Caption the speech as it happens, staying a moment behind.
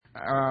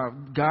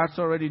God's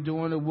already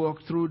doing the work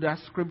through that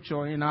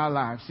scripture in our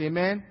lives.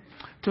 Amen.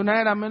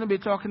 Tonight I'm going to be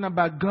talking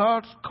about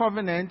God's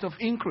covenant of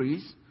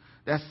increase.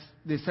 That's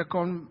the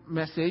second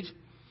message.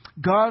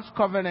 God's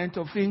covenant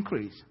of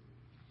increase.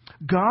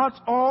 God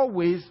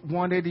always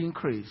wanted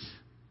increase.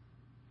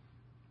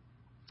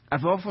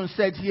 I've often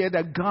said here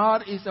that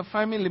God is a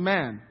family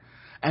man,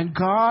 and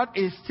God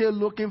is still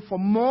looking for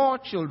more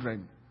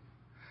children.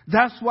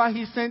 That's why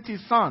He sent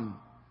His Son.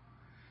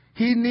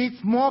 He needs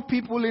more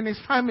people in His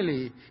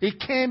family. It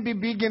can't be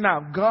big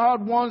enough.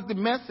 God wants the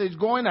message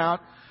going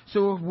out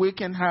so we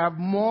can have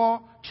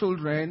more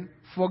children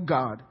for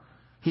God.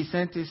 He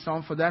sent His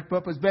Son for that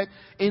purpose. But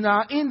in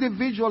our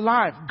individual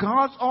life,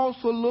 God's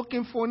also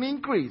looking for an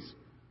increase.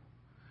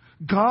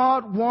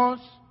 God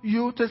wants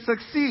you to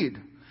succeed.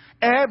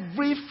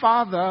 Every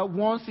father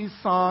wants his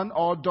son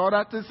or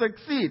daughter to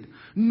succeed.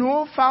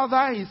 No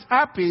father is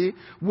happy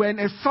when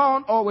a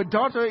son or a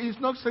daughter is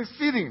not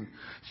succeeding.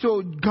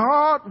 So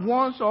God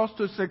wants us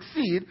to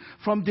succeed.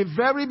 From the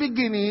very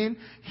beginning,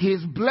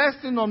 His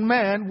blessing on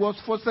man was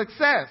for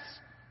success.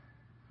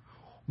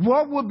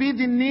 What would be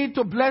the need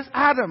to bless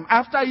Adam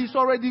after He's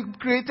already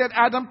created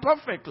Adam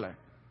perfectly?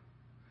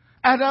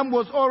 Adam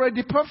was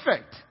already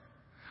perfect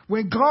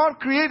when God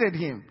created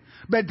him.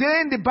 But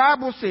then the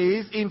Bible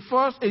says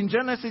in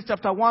Genesis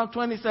chapter 1,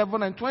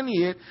 27 and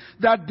 28,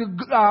 that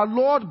our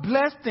Lord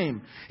blessed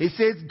him. It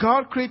says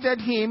God created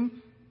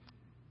him,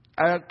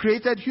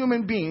 created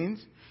human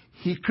beings.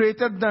 He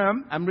created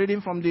them. I'm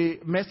reading from the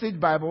Message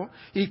Bible.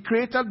 He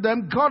created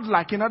them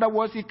godlike. In other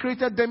words, He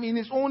created them in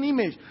His own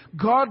image.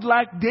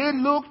 Godlike, they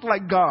looked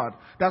like God.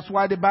 That's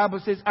why the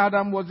Bible says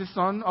Adam was the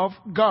son of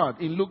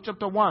God. In Luke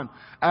chapter 1,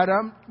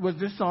 Adam was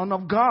the son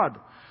of God.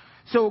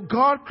 So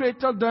God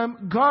created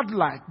them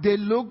godlike. They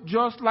look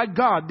just like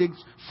God. The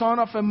son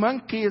of a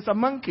monkey is a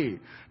monkey.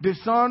 The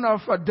son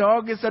of a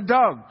dog is a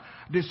dog.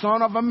 The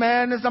son of a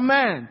man is a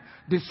man.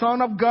 The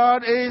son of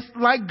God is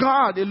like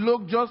God. It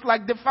looked just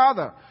like the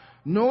Father.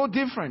 No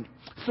different.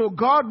 So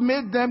God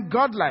made them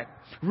godlike,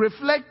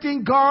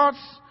 reflecting God's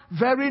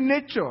very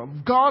nature,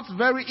 God's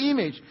very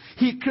image.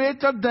 He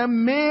created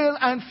them male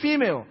and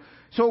female.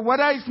 So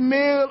whether it's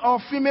male or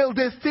female,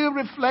 they still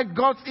reflect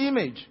God's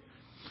image.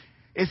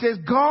 It says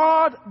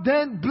God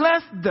then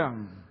blessed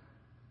them.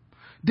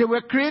 They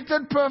were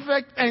created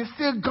perfect and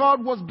still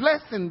God was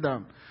blessing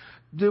them.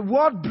 The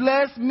word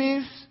bless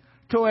means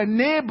to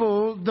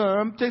enable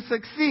them to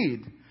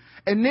succeed.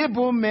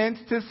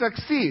 Enablement to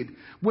succeed.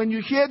 When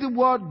you hear the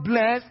word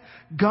bless,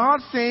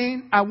 God's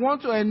saying, I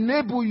want to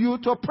enable you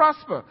to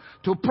prosper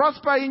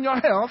in your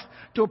health,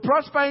 to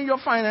prosper in your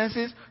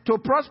finances, to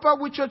prosper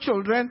with your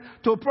children,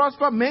 to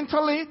prosper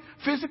mentally,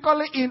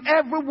 physically, in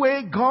every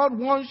way God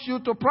wants you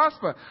to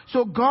prosper.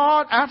 So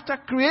God, after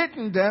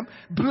creating them,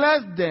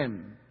 blessed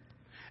them.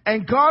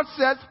 And God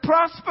says,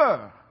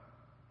 prosper.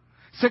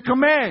 It's a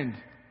command.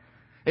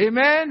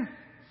 Amen.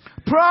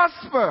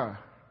 Prosper.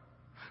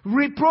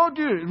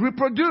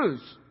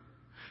 Reproduce.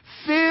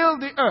 Fill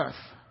the earth.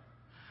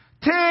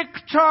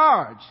 Take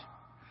charge.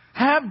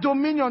 Have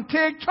dominion.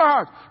 Take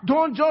charge.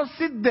 Don't just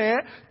sit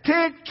there.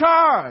 Take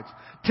charge.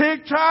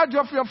 Take charge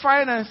of your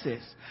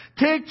finances.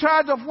 Take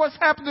charge of what's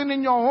happening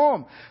in your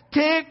home.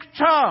 Take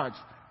charge.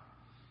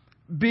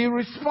 Be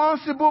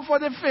responsible for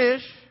the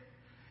fish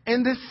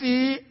in the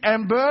sea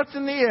and birds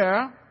in the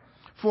air,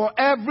 for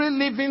every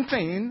living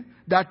thing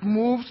that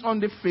moves on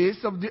the face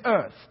of the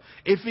earth.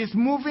 If it's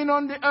moving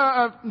on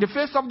the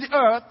face of the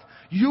earth,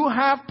 you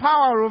have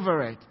power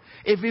over it.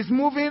 If it's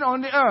moving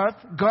on the earth,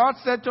 God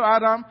said to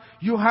Adam,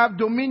 you have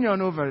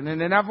dominion over it.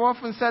 And I've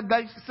often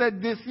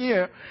said this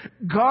here,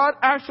 God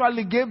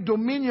actually gave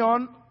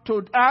dominion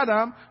to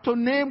Adam to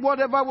name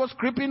whatever was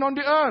creeping on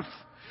the earth.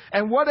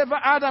 And whatever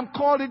Adam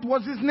called it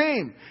was his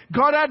name.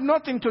 God had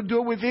nothing to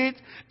do with it.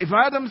 If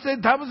Adam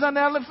said that was an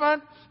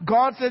elephant,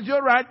 God says,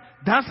 you're right,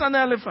 that's an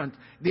elephant.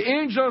 The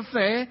angels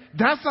say,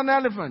 that's an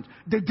elephant.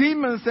 The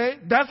demons say,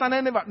 that's an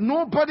elephant.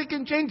 Nobody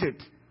can change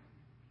it.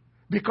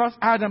 Because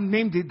Adam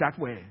named it that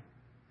way.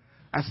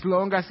 As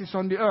long as it's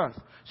on the earth.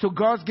 So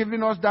God's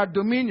giving us that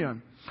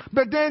dominion.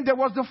 But then there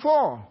was the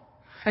fall.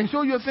 And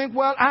so you think,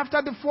 well,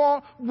 after the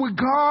fall, will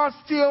God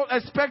still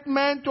expect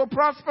man to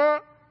prosper?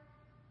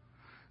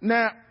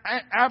 Now,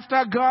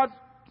 after God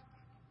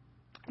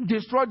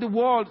destroyed the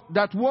world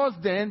that was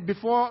then,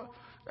 before,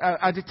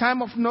 at the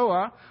time of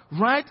Noah,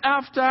 right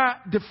after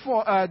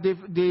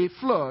the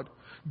flood,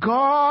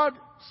 God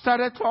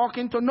started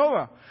talking to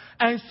Noah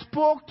and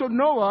spoke to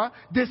Noah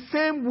the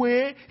same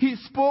way He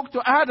spoke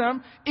to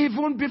Adam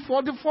even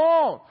before the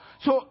fall.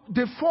 So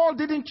the fall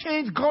didn't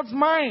change God's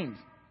mind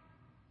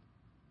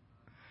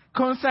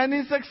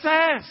concerning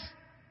success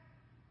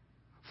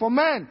for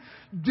man.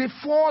 The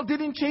fall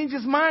didn't change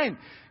His mind.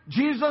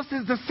 Jesus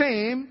is the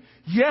same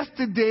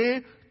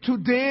yesterday,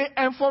 today,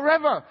 and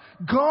forever.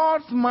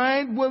 God's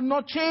mind will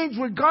not change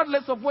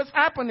regardless of what's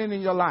happening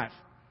in your life.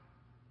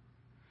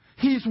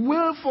 His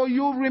will for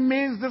you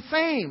remains the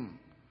same.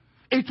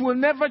 It will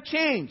never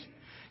change.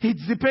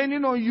 It's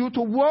depending on you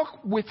to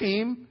work with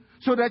Him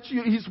so that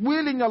His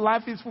will in your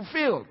life is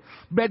fulfilled.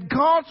 But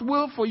God's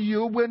will for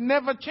you will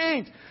never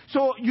change.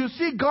 So you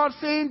see God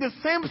saying the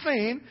same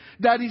thing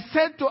that He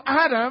said to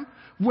Adam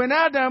when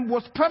Adam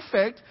was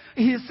perfect.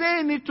 He's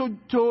saying it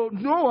to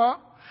Noah,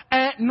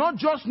 and not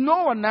just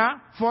Noah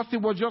now. First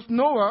it was just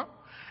Noah.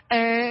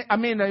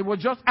 It was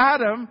just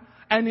Adam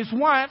and his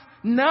wife.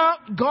 Now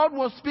God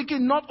was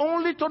speaking not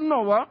only to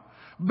Noah,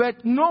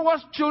 but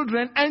Noah's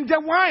children and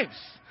their wives.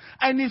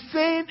 And He's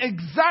saying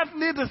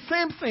exactly the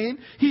same thing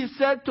He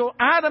said to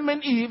Adam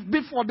and Eve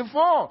before the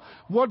fall.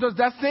 What does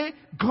that say?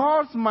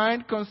 God's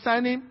mind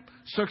concerning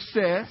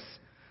success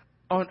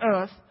on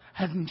earth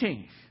hasn't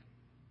changed.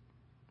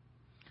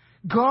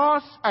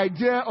 God's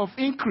idea of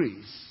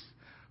increase,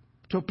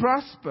 to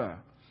prosper.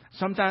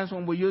 Sometimes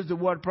when we use the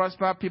word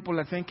prosper, people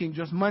are thinking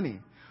just money.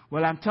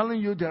 Well, I'm telling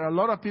you, there are a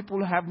lot of people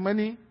who have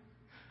money.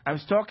 I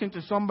was talking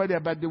to somebody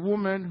about the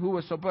woman who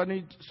was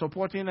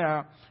supporting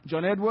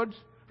John Edwards.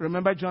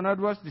 Remember John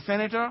Edwards, the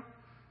senator,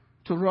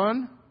 to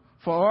run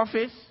for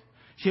office?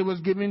 She was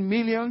given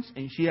millions,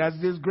 and she has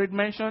this great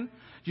mansion.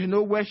 You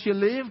know where she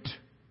lived?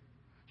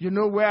 You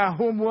know where her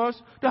home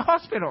was? The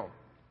hospital.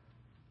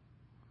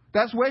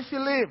 That's where she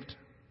lived.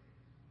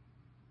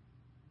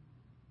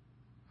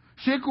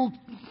 She could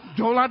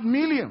dole out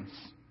millions.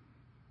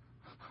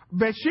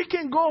 But she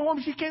can go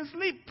home, she can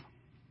sleep.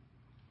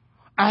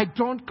 I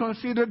don't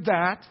consider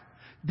that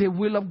the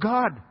will of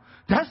God.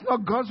 That's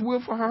not God's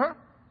will for her.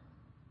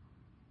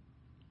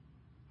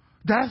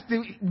 That's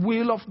the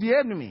will of the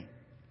enemy.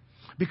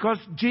 Because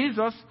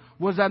Jesus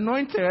was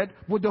anointed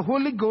with the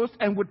Holy Ghost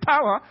and with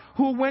power,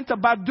 who went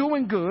about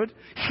doing good,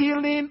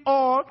 healing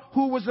all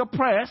who was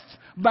oppressed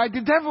by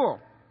the devil.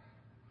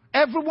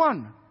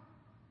 Everyone.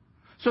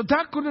 So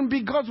that couldn't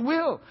be God's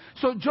will.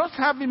 So just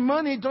having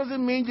money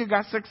doesn't mean you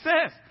got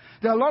success.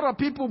 There are a lot of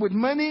people with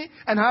money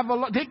and have a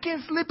lot. They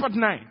can't sleep at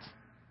night.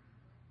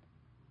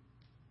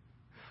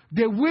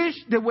 They wish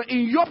they were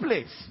in your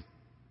place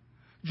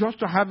just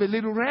to have a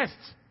little rest.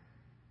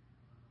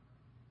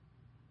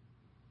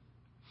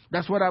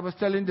 That's what I was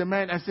telling the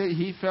man. I said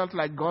he felt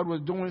like God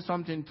was doing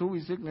something through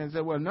his sickness. I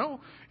said, well, no,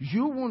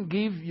 you won't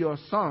give your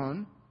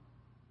son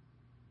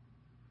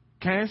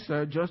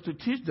cancer just to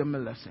teach them a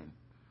lesson,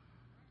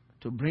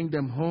 to bring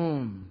them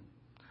home.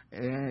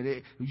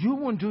 And you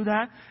won't do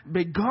that.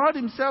 But God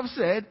Himself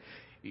said,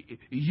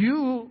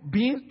 you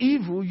being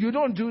evil, you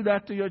don't do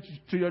that to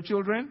your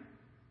children.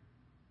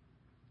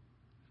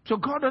 So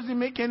God doesn't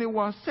make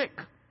anyone sick.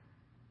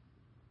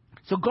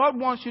 So God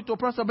wants you to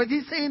prosper. But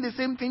He's saying the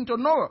same thing to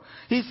Noah.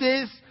 He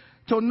says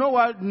to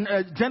Noah,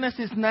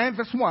 Genesis 9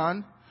 verse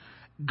 1,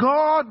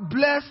 God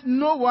blessed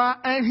Noah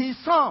and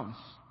his sons.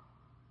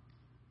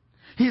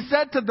 He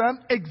said to them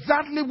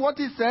exactly what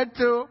He said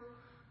to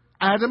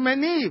Adam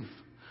and Eve.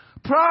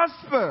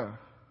 Prosper,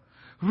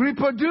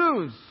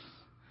 reproduce,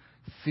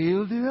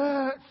 fill the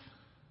earth.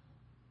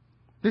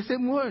 The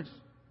same words.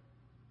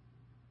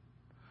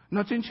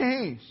 Nothing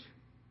changed.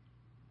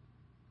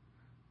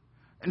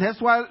 And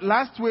that's why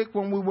last week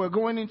when we were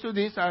going into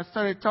this, I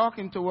started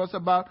talking to us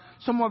about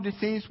some of the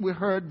things we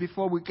heard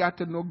before we got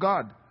to know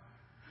God.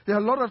 There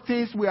are a lot of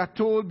things we are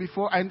told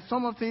before, and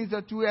some of the things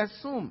that we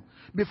assume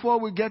before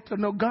we get to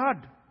know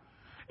God.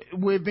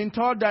 We've been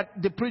taught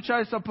that the preacher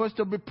is supposed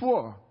to be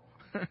poor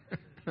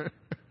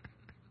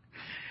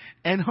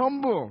and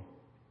humble.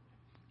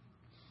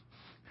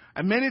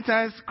 And many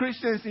times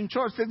Christians in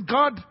church say,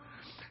 God,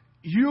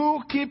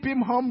 you keep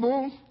him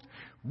humble,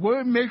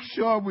 we'll make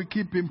sure we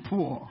keep him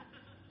poor.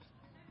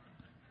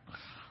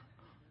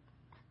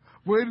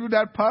 We'll do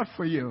that part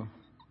for you.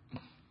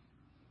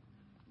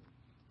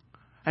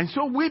 And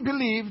so we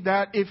believe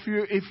that if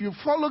you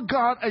follow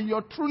God and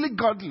you're truly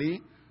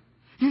godly,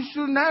 you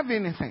shouldn't have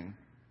anything.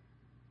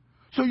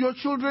 So your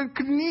children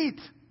can eat.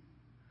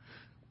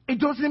 It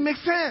doesn't make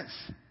sense.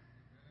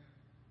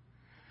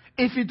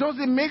 If it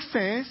doesn't make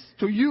sense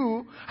to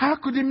you, how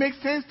could it make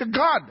sense to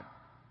God?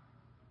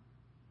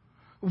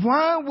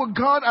 Why would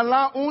God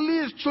allow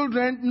only His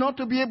children not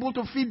to be able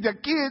to feed their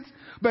kids,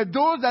 but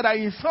those that are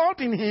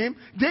insulting Him,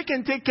 they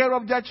can take care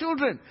of their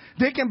children.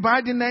 They can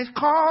buy the nice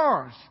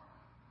cars.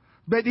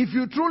 But if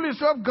you truly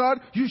serve God,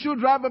 you should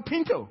drive a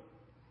Pinto.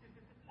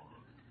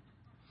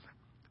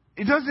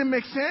 It doesn't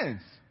make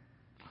sense.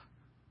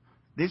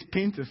 This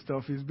Pinto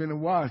stuff, it's been a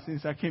while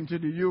since I came to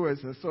the U.S.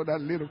 I saw that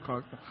little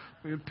car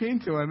with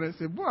Pinto, and I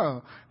said,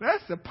 wow,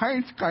 that's a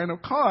pint kind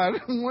of car. I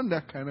don't want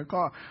that kind of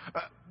car.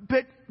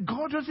 But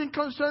God doesn't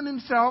concern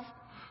Himself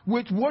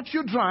with what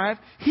you drive.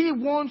 He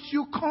wants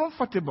you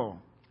comfortable.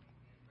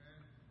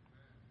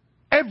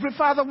 Every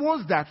father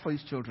wants that for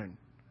his children.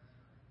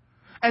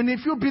 And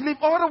if you believe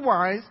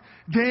otherwise,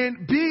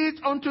 then be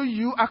it unto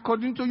you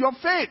according to your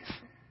faith.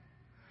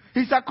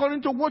 It's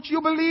according to what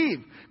you believe.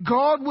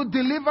 God will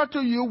deliver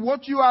to you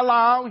what you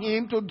allow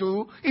Him to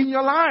do in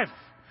your life.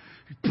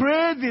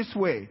 Pray this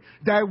way: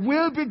 Thy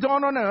will be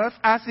done on earth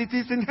as it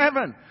is in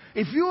heaven.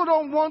 If you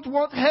don't want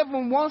what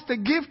heaven wants to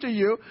give to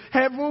you,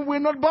 heaven will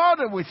not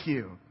bother with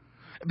you.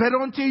 But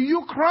until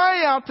you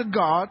cry out to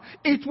God,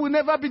 it will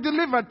never be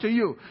delivered to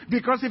you.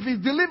 Because if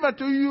it's delivered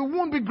to you, you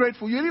won't be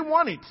grateful. You didn't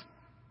want it.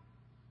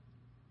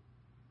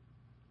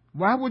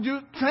 Why would you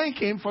thank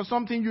him for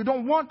something you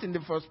don't want in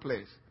the first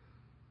place?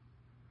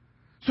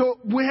 So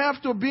we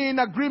have to be in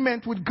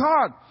agreement with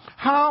God.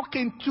 How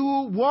can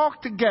two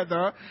walk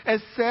together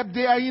except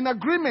they are in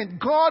agreement?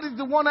 God is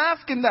the one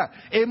asking that.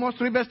 Amos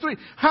 3 verse 3.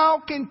 How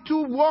can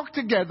two walk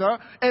together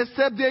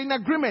except they are in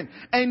agreement?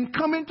 And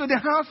coming to the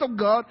house of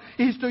God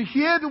is to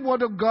hear the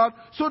word of God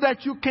so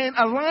that you can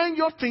align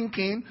your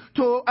thinking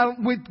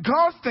with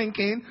God's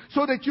thinking,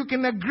 so that you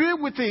can agree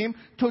with him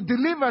to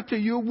deliver to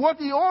you what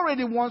he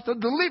already wants to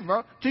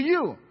deliver to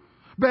you.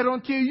 But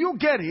until you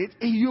get it,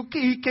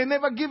 he can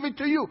never give it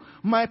to you.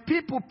 My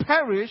people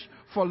perish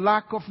for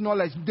lack of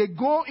knowledge. They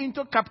go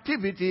into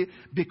captivity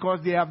because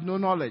they have no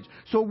knowledge.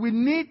 So we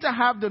need to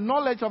have the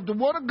knowledge of the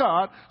Word of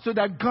God so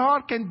that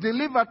God can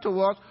deliver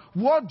to us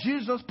what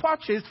Jesus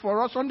purchased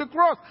for us on the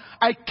cross.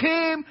 I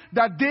came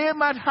that they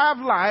might have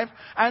life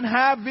and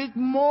have it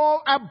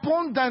more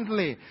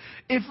abundantly.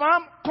 If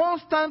I'm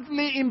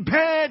constantly in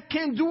bed,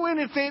 can't do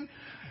anything,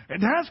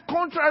 that's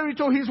contrary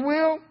to his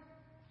will.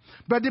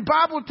 But the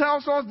Bible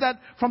tells us that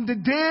from the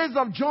days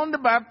of John the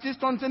Baptist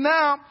until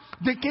now,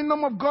 the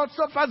kingdom of God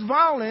suffers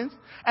violence,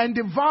 and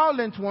the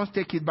violent ones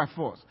take it by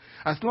force.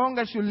 As long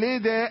as you lay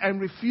there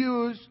and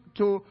refuse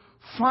to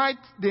fight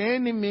the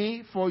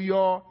enemy for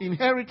your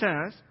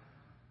inheritance,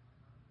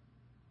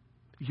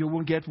 you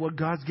won't get what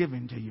God's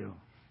given to you.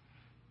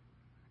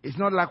 It's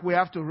not like we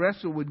have to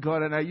wrestle with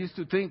God. And I used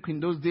to think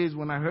in those days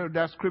when I heard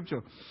that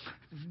scripture,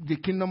 the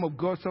kingdom of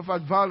God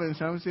suffers violence,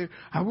 I would say,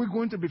 are we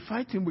going to be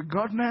fighting with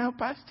God now,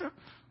 Pastor?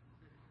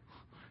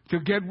 To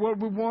get what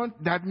we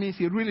want? That means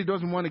he really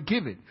doesn't want to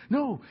give it.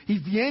 No,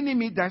 he's the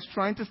enemy that's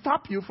trying to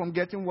stop you from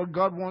getting what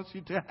God wants you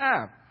to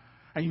have.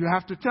 And you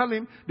have to tell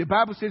him, the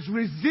Bible says,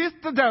 resist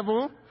the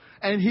devil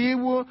and he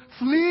will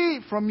flee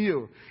from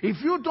you.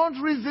 If you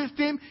don't resist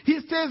him, he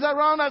stays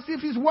around as if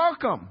he's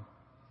welcome.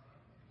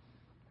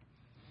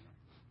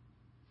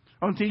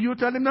 Until you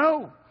tell him,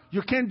 no,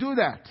 you can't do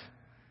that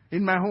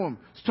in my home.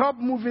 Stop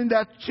moving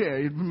that chair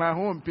in my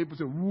home. People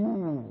say,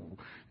 woo,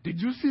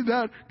 did you see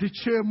that? The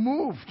chair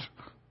moved.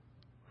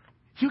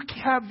 You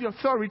have the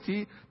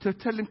authority to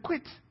tell him,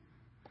 quit.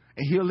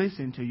 And he'll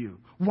listen to you.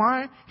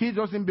 Why? He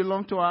doesn't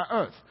belong to our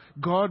earth.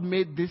 God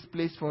made this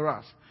place for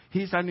us.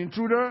 He's an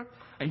intruder,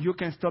 and you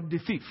can stop the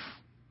thief.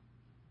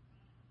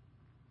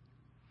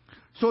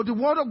 So the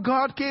word of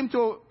God came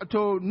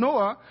to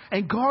Noah,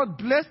 and God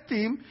blessed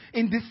him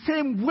in the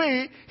same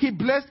way he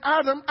blessed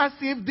Adam, as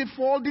if the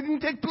fall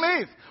didn't take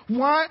place.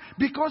 Why?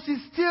 Because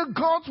it's still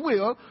God's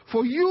will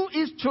for you,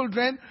 his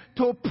children,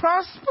 to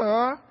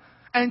prosper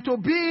and to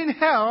be in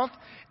health,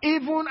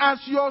 even as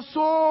your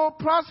soul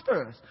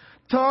prospers.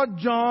 3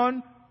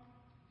 John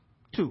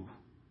 2.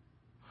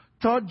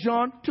 3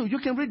 John 2. You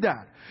can read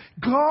that.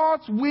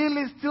 God's will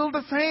is still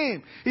the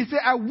same. He said,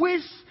 I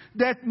wish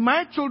that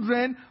my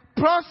children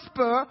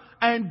prosper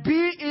and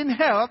be in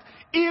health,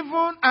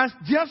 even as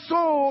their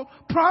soul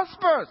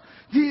prospers.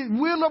 The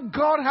will of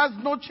God has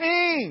no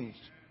change.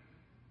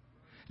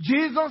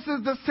 Jesus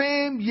is the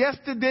same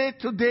yesterday,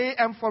 today,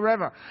 and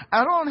forever.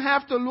 I don't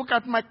have to look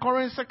at my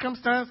current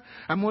circumstance.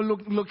 I'm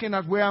looking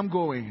at where I'm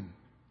going.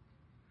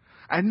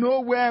 I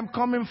know where I'm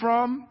coming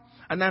from,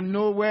 and I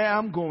know where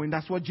I'm going.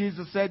 That's what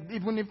Jesus said.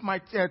 Even if I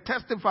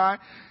testify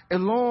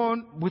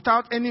alone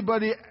without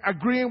anybody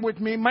agreeing with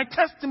me, my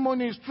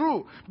testimony is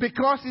true.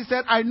 Because he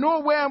said, I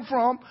know where I'm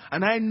from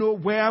and I know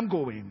where I'm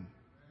going.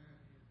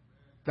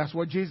 That's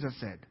what Jesus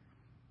said.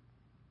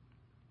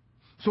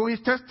 So his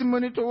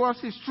testimony to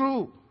us is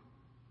true.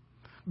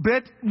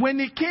 But when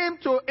it came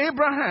to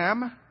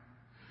Abraham,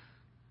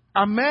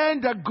 a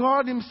man that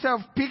God himself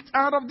picked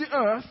out of the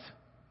earth,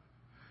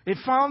 he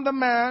found a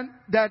man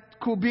that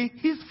could be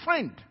his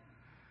friend.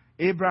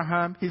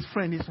 Abraham, his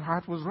friend, his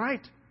heart was right.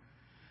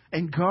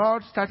 And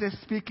God started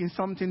speaking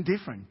something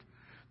different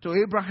to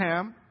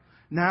Abraham.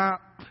 Now,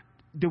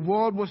 the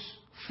world was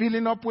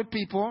filling up with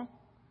people.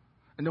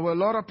 And there were a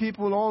lot of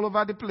people all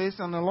over the place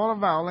and a lot of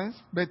violence.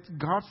 But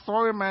God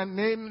saw a man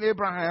named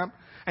Abraham.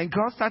 And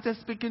God started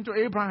speaking to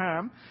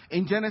Abraham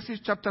in Genesis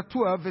chapter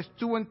 12, verse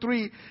 2 and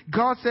 3.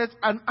 God says,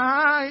 and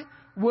I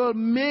will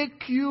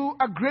make you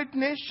a great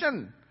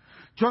nation.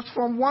 Just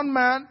from one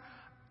man,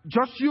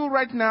 just you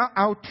right now,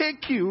 I'll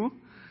take you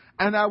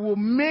and I will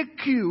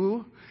make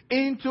you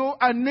into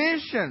a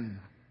nation.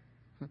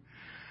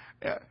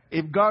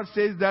 If God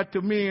says that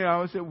to me, I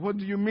will say, what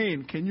do you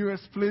mean? Can you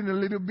explain a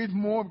little bit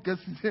more? Because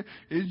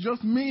it's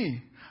just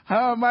me.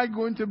 How am I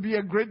going to be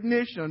a great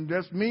nation?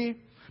 Just me.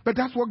 But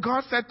that's what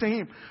God said to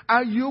him.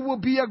 You will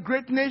be a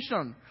great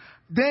nation.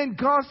 Then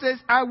God says,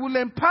 I will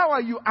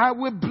empower you. I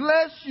will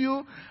bless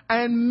you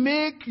and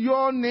make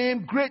your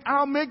name great.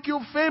 I'll make you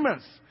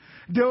famous.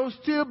 They'll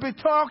still be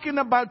talking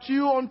about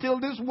you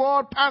until this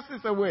world passes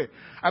away.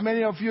 How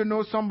many of you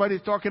know somebody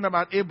talking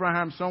about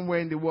Abraham somewhere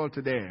in the world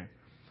today?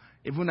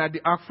 Even at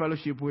the Ark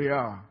Fellowship we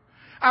are.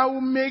 I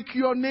will make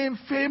your name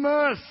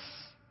famous.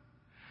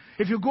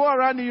 If you go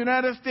around the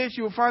United States,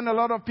 you'll find a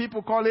lot of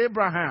people called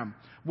Abraham.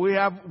 We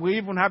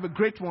even have a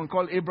great one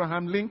called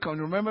Abraham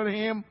Lincoln. Remember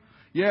him?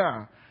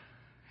 Yeah.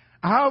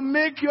 I'll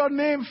make your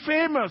name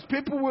famous.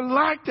 People will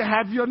like to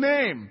have your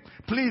name.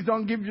 Please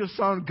don't give your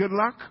son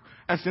Goodluck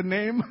as a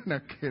name. No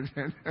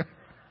kidding.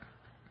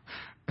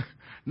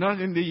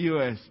 Not in the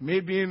U.S.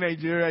 Maybe in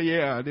Nigeria,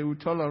 yeah, they will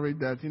tolerate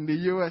that. In the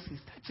U.S., is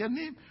that your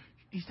name?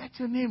 Is that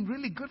your name?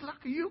 Really?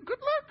 Goodluck? Are you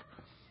Goodluck?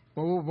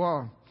 Oh,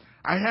 wow.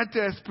 I had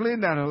to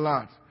explain that a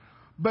lot.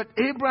 But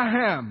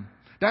Abraham,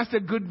 that's a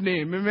good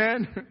name.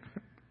 Amen?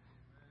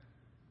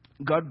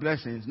 God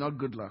bless him. It's not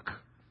Goodluck.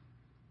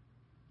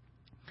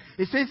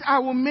 It says, I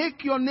will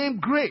make your name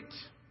great,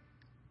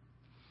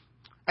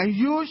 and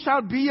you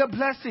shall be a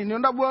blessing.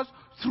 In other words,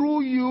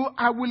 through you,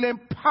 I will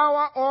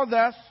empower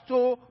others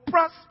to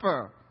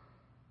prosper.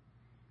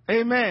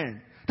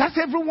 Amen. That's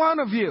every one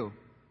of you.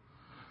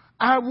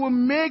 I will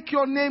make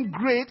your name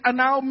great,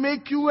 and I'll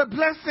make you a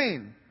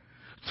blessing.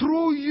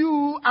 Through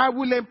you, I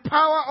will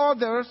empower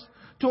others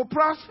to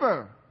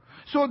prosper.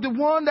 So the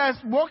one that's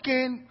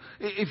working,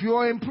 if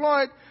you're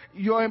employed,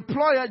 your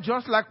employer,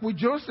 just like with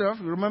Joseph,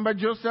 you remember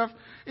Joseph?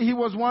 He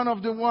was one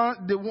of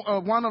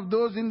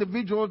those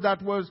individuals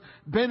that was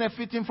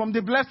benefiting from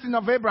the blessing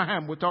of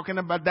Abraham. We're talking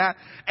about that.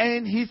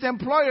 And his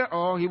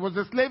employer, he was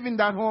a slave in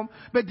that home.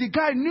 But the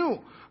guy knew,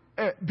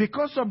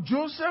 because of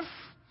Joseph,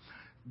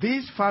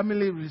 this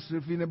family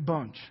receiving a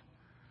bunch.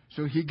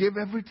 So he gave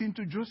everything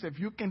to Joseph.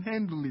 You can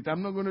handle it.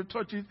 I'm not going to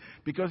touch it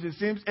because it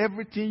seems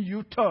everything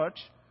you touch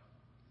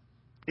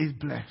is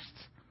blessed.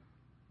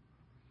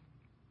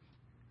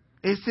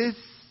 It says,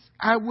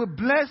 I will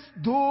bless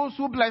those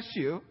who bless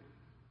you,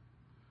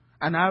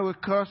 and I will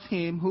curse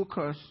him who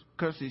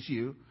curses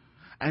you.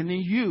 And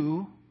in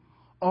you,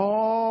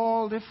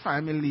 all the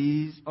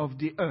families of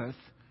the earth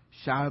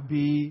shall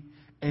be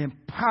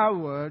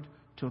empowered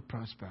to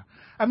prosper.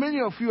 How many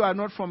of you are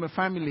not from a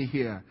family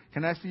here?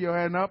 Can I see your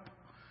hand up?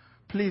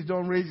 Please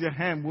don't raise your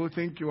hand. We'll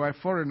think you are a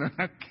foreigner.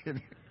 I'm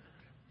kidding.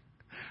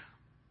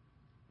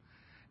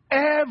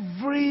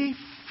 Every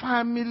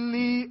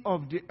family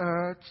of the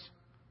earth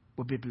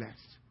will be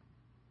blessed.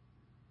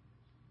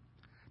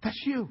 That's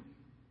you.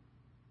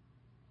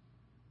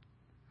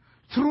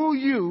 Through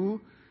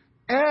you,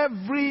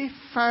 every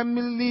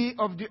family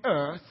of the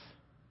earth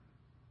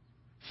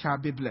shall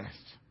be blessed.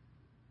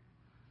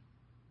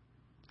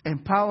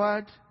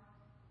 Empowered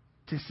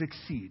to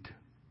succeed.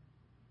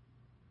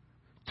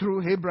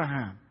 Through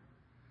Abraham.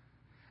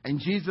 And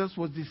Jesus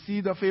was the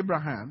seed of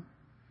Abraham.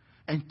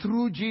 And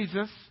through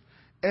Jesus,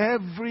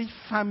 every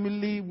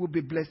family will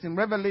be blessed. In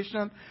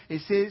Revelation,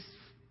 it says,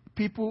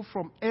 people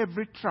from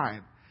every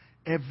tribe,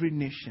 every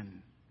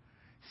nation,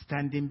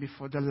 standing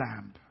before the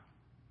Lamb.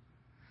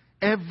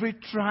 Every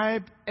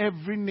tribe,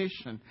 every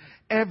nation,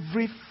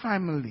 every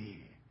family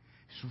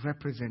is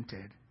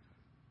represented.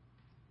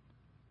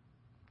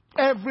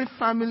 Every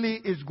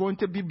family is going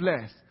to be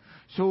blessed.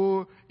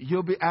 So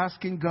you'll be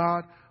asking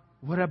God,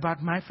 what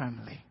about my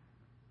family?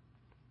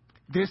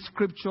 This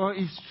scripture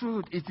is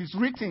true. It is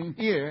written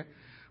here.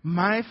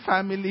 My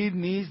family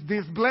needs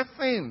this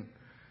blessing.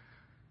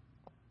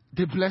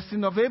 The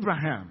blessing of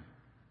Abraham.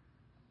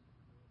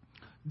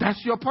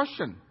 That's your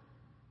portion.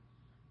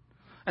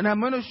 And I'm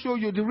going to show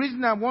you, the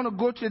reason I want to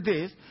go to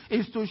this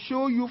is to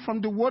show you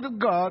from the Word of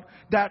God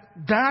that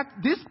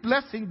this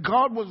blessing,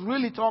 God was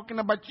really talking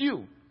about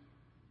you.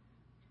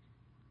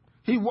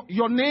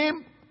 Your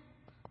name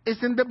is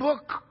in the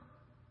book.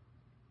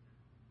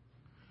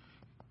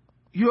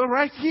 You're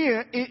right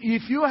here.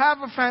 If you have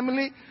a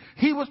family,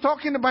 He was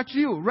talking about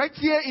you. Right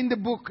here in the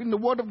book, in the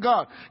Word of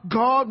God.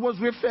 God was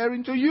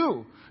referring to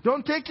you.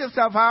 Don't take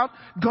yourself out.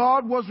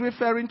 God was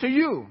referring to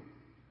you.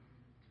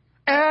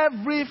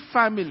 Every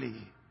family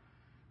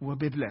will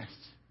be blessed.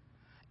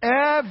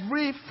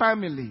 Every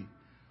family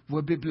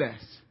will be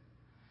blessed.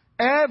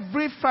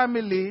 Every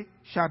family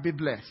shall be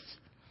blessed.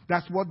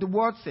 That's what the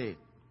Word said.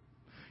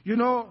 You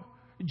know,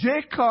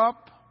 Jacob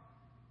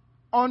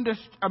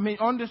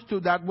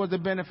understood that, was a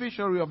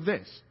beneficiary of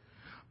this.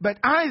 But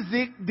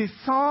Isaac, the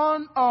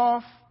son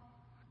of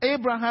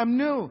Abraham,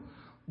 knew.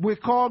 We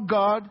call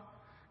God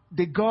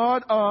the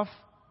God of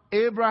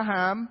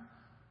Abraham,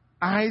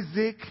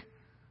 Isaac,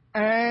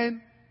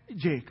 and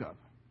Jacob.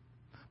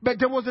 But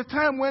there was a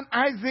time when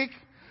Isaac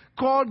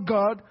called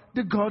God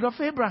the God of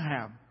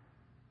Abraham.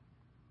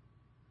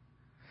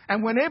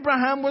 And when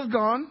Abraham was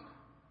gone,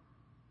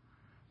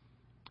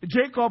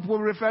 Jacob will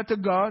refer to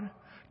God,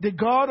 the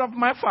God of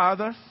my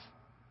fathers,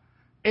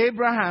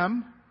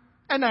 Abraham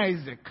and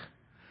Isaac.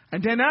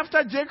 And then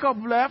after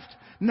Jacob left,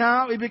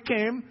 now it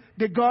became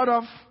the God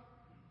of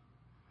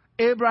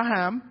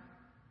Abraham,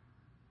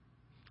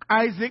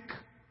 Isaac,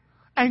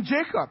 and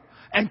Jacob.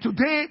 And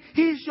today,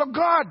 He is your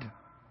God.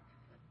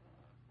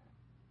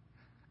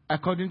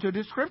 According to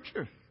the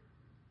scripture.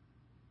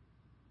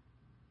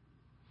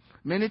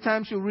 Many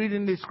times you read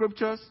in the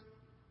scriptures,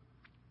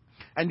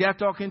 and they are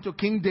talking to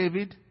King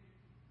David,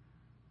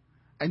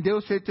 and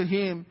they'll say to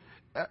him,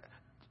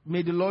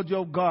 may the Lord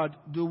your God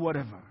do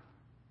whatever.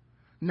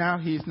 Now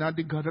He is not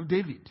the God of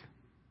David.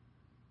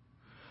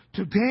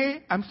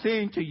 Today, I'm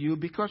saying to you,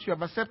 because you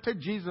have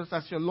accepted Jesus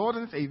as your Lord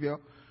and Savior,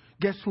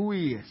 guess who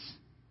He is?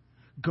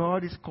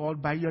 God is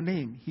called by your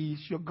name. He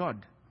is your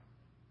God.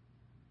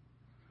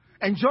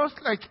 And just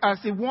like as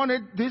he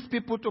wanted these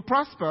people to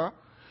prosper,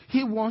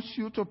 he wants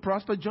you to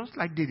prosper just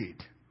like they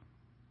did.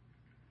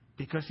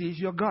 Because he is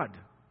your God.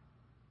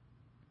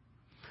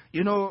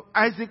 You know,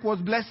 Isaac was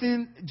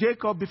blessing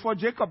Jacob before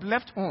Jacob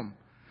left home.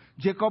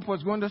 Jacob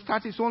was going to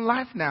start his own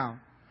life now.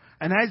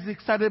 And Isaac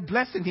started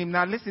blessing him.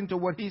 Now listen to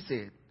what he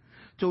said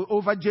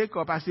over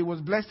Jacob as he was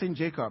blessing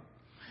Jacob.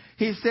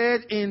 He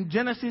said in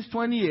Genesis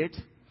 28,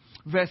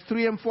 verse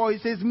 3 and 4, he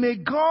says, may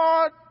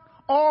God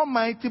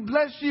Almighty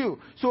bless you.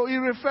 So he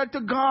referred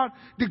to God,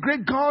 the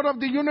great God of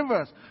the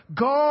universe.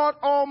 God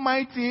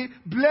Almighty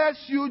bless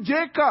you,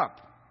 Jacob.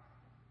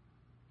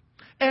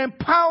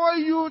 Empower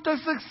you to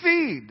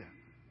succeed.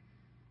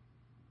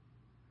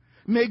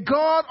 May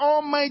God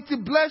Almighty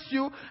bless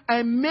you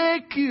and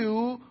make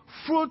you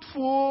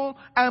fruitful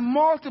and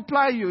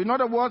multiply you. In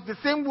other words, the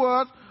same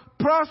words,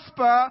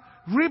 prosper,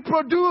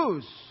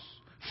 reproduce,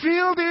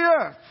 fill the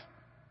earth,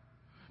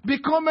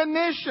 become a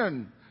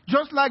nation.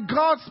 Just like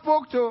God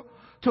spoke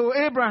to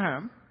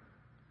Abraham.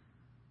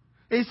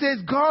 He says,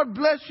 God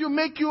bless you,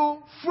 make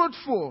you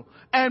fruitful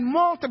and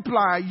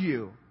multiply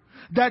you,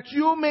 that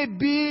you may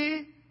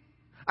be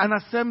an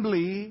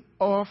assembly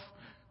of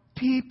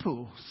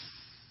peoples.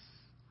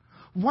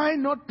 Why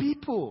not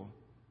people?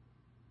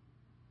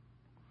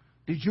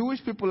 The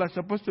Jewish people are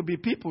supposed to be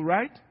people,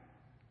 right?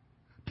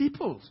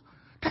 Peoples.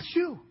 That's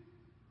you.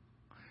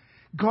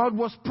 God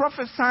was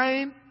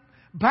prophesying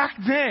back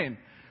then,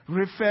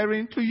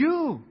 referring to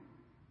you.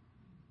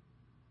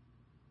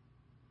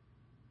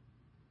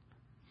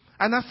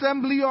 An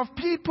assembly of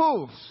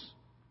peoples.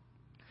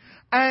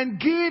 And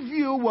give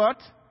you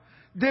what?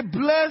 The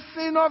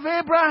blessing of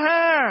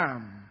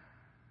Abraham.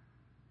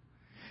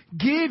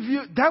 Give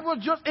you, that was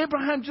just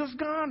Abraham just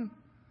gone.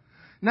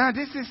 Now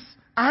this is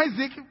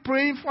Isaac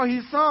praying for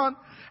his son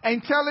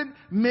and telling,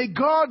 may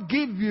God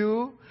give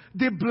you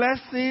the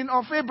blessing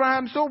of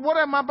Abraham. So what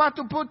I'm about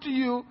to put to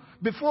you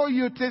before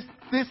you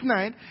this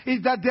night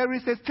is that there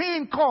is a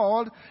thing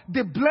called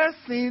the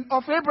blessing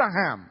of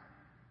Abraham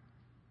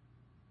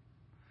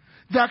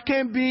that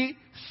can be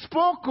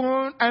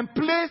spoken and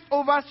placed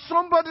over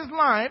somebody's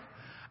life,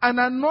 an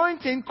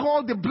anointing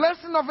called the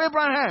blessing of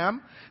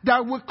Abraham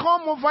that will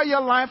come over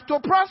your life to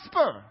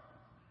prosper.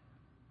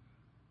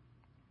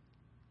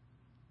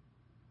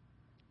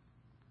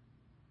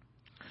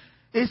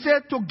 He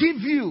said to give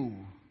you.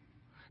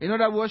 In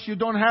other words, you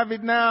don't have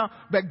it now,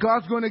 but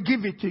God's going to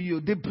give it to you.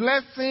 The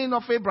blessing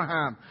of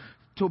Abraham.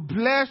 To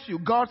bless you.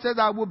 God said,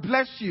 I will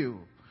bless you.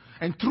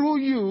 And through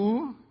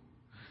you,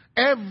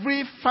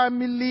 every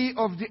family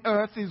of the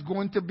earth is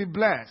going to be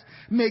blessed.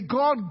 May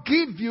God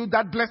give you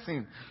that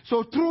blessing.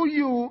 So through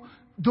you,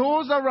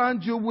 those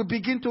around you will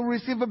begin to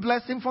receive a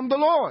blessing from the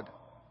Lord.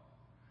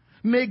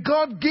 May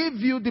God give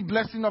you the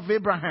blessing of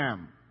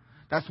Abraham.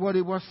 That's what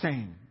he was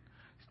saying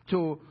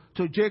to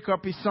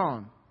Jacob, his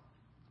son.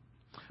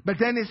 But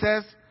then he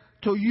says,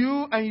 to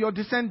you and your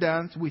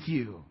descendants with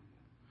you,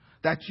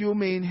 that you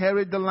may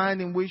inherit the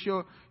land in which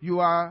you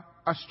are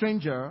a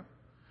stranger,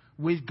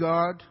 which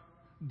God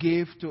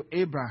gave to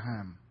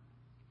Abraham.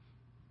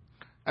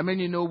 I mean,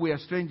 you know we are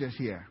strangers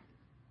here.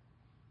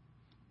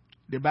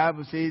 The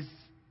Bible says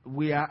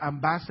we are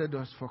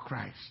ambassadors for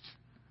Christ.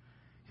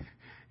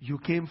 You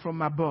came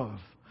from above.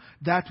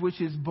 That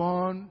which is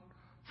born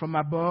from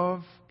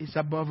above is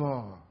above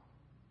all.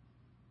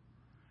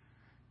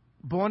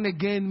 Born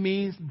again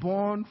means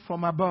born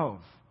from above.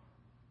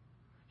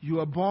 You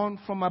are born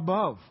from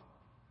above.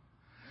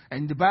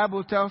 And the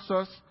Bible tells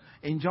us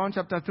in John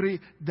chapter 3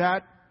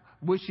 that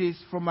which is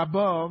from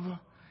above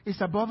is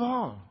above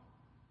all.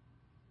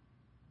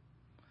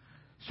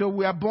 So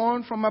we are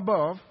born from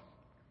above,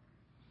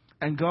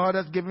 and God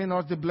has given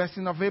us the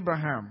blessing of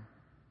Abraham.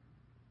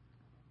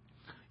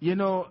 You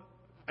know,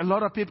 a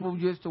lot of people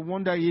used to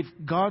wonder if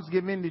God's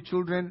giving the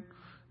children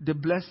the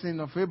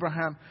blessing of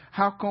Abraham,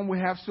 how come we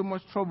have so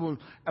much trouble,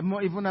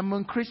 even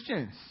among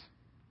Christians?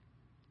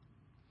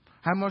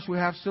 How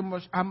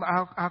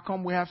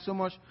come we have so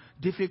much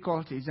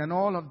difficulties and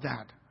all of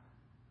that?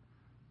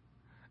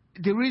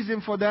 The reason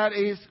for that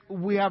is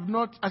we have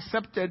not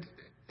accepted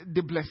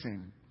the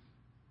blessing.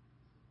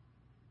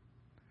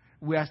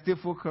 We are still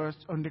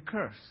focused on the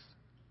curse.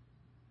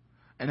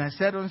 And I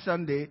said on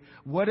Sunday,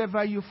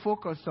 whatever you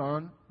focus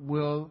on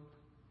will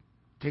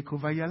take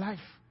over your life.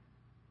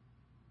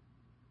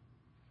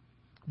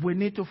 We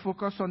need to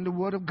focus on the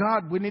Word of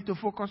God. We need to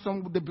focus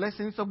on the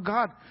blessings of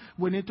God.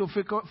 We need to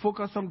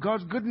focus on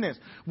God's goodness.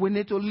 We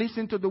need to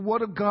listen to the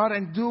Word of God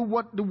and do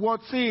what the Word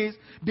says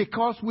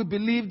because we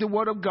believe the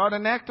Word of God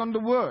and act on the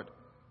Word.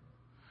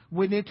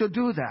 We need to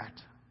do that.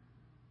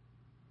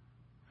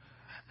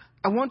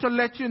 I want to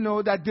let you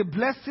know that the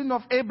blessing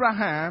of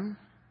Abraham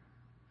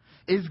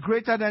is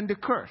greater than the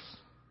curse.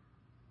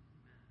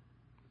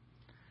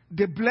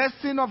 The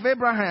blessing of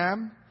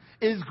Abraham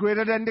is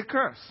greater than the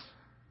curse.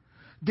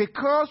 The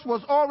curse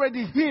was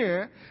already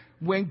here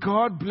when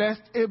God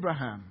blessed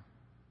Abraham.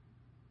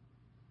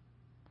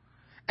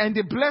 And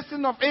the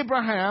blessing of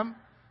Abraham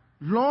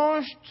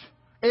launched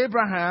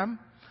Abraham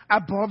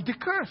above the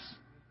curse.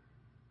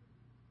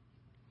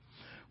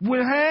 We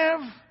have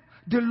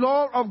the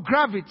law of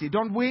gravity,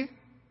 don't we?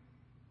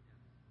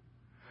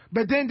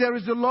 But then there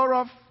is the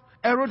law of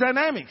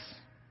aerodynamics.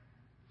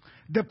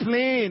 The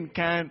plane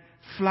can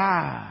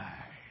fly,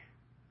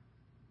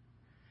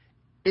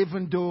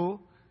 even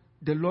though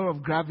the law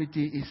of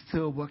gravity is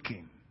still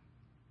working.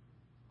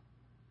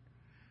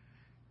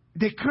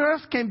 The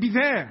curse can be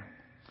there.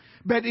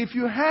 But if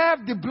you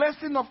have the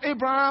blessing of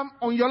Abraham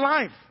on your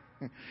life,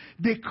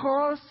 the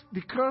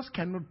curse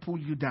cannot pull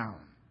you down.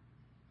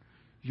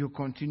 You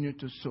continue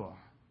to soar.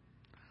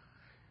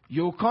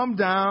 You'll come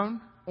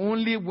down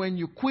only when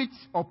you quit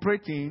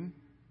operating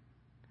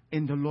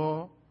in the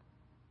law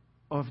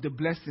of the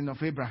blessing of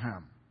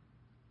Abraham.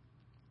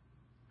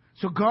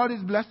 So God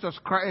has blessed us.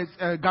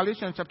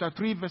 Galatians chapter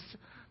 3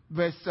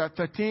 verse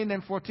 13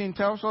 and 14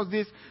 tells us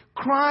this.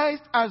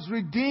 Christ has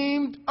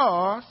redeemed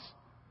us.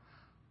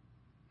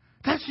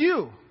 That's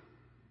you.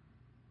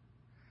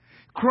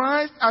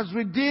 Christ has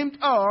redeemed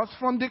us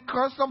from the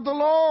curse of the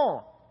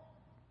law.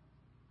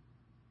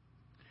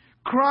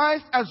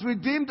 Christ has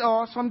redeemed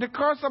us from the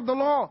curse of the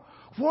law.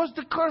 What's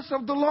the curse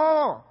of the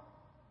law?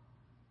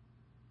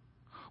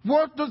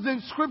 What does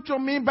the scripture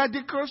mean by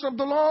the curse of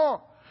the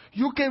law?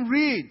 You can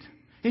read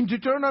in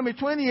Deuteronomy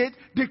 28,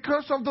 the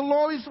curse of the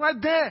law is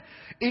right there.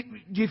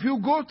 If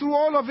you go through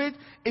all of it,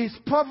 it's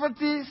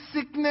poverty,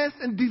 sickness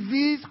and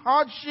disease,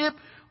 hardship,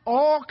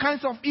 all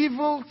kinds of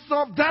evil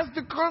stuff. That's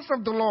the curse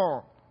of the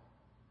law.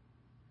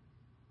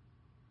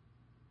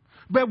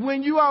 But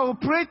when you are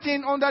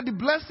operating under the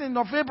blessing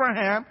of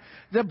Abraham,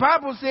 the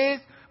Bible says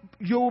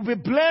you will be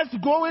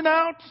blessed going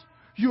out,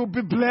 you will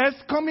be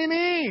blessed coming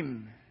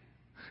in.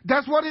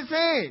 That's what it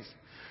says.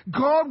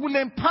 God will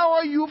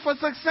empower you for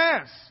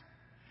success.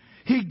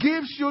 He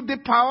gives you the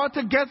power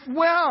to get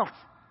wealth,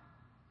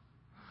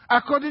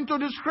 according to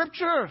the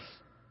scriptures.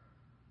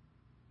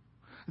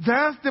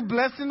 That's the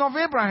blessing of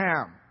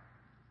Abraham.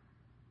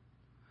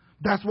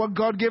 That's what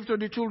God gave to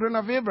the children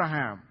of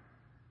Abraham.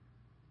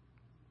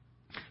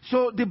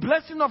 So the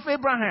blessing of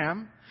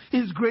Abraham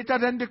is greater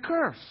than the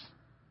curse.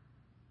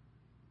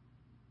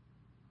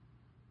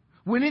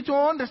 We need to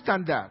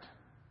understand that.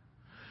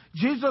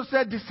 Jesus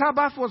said the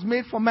Sabbath was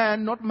made for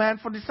man, not man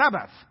for the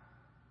Sabbath.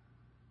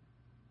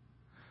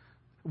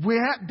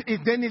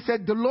 Then he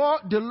said the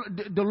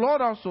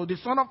Lord also, the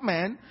Son of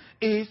Man,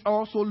 is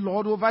also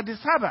Lord over the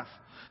Sabbath.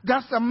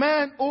 That's a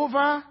man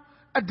over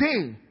a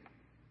day.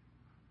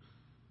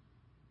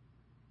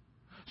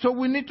 So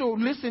we need to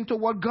listen to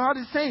what God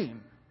is saying.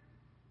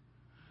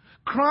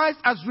 Christ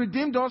has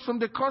redeemed us from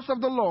the curse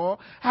of the law,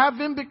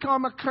 having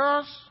become a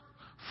curse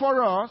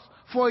for us,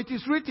 for it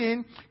is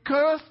written,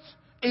 cursed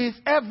is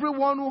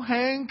everyone who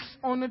hangs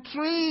on a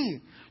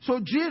tree. So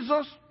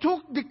Jesus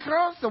took the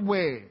curse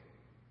away.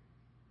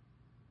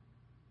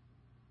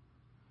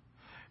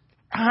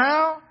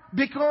 How?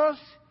 Because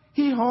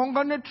he hung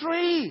on a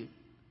tree.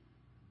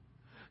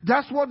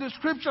 That's what the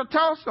scripture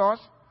tells us,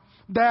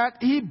 that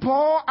he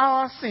bore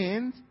our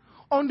sins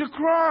on the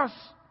cross.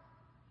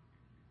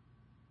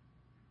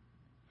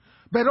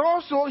 But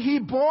also he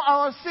bore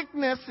our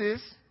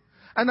sicknesses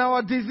and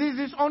our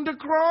diseases on the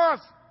cross.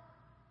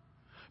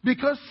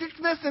 Because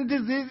sickness and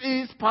disease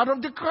is part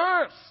of the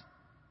curse.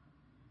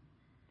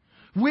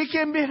 We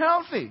can be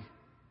healthy.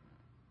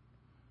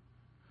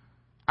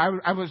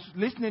 I was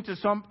listening to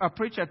a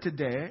preacher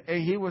today,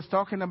 and he was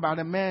talking about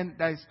a man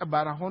that is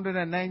about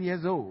 109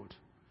 years old.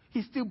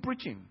 He's still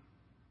preaching.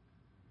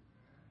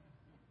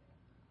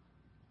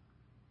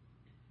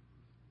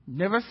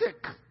 Never sick.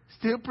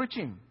 Still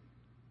preaching.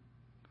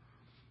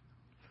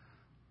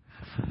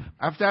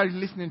 After I was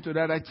listening to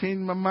that, I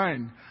changed my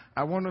mind.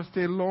 I want to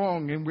stay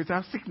long and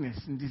without sickness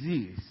and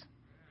disease.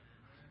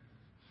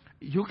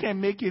 You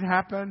can make it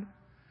happen,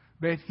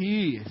 but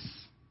he is.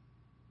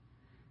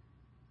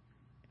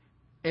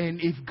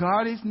 And if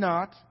God is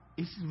not,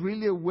 it's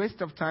really a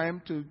waste of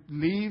time to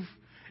leave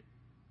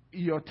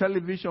your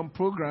television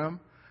program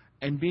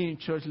and be in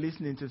church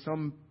listening to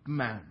some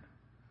man.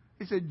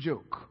 It's a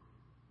joke.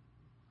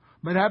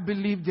 But I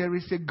believe there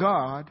is a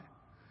God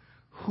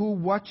who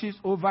watches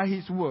over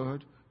his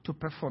word to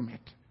perform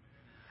it.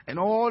 And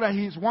all that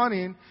he's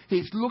wanting,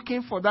 he's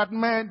looking for that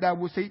man that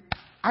will say,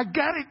 I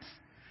got it.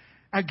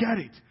 I got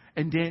it.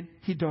 And then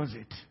he does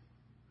it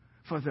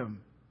for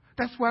them.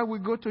 That's why we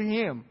go to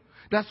him.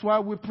 That's why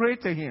we pray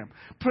to him.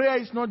 Prayer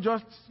is not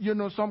just,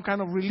 some kind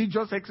of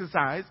religious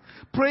exercise.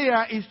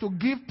 Prayer is to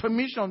give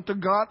permission to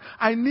God.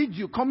 I need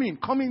you. Come in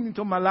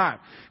into my life.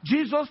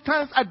 Jesus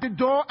stands at the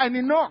door and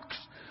he knocks.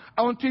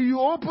 Until you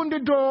open the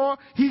door,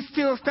 he's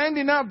still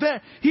standing out there.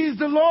 He is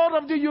the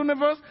Lord of the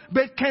universe,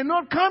 but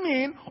cannot come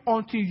in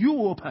until you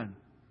open.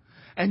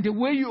 And the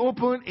way you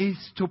open is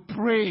to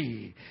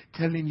pray,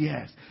 telling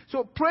yes.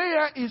 So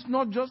prayer is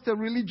not just a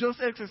religious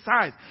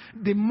exercise.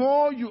 The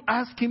more you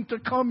ask him to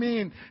come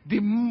in, the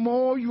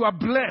more you are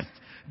blessed.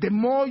 The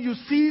more you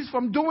cease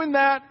from doing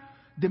that,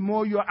 the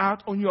more you're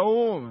out on your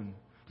own,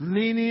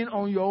 leaning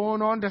on your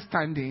own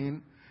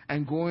understanding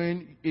and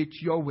going it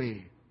your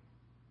way.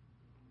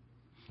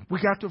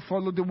 We got to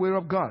follow the way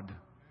of God.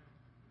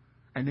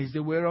 And it's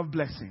the way of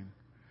blessing.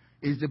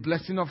 It's the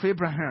blessing of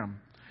Abraham.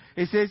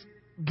 It says,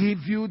 give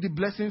you the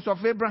blessings of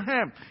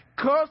Abraham.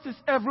 Cursed is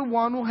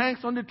everyone who hangs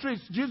on the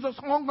trees. Jesus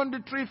hung on the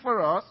tree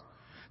for us.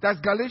 That's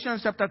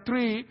Galatians chapter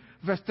 3,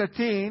 verse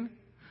 13.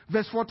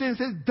 Verse 14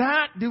 says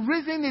that the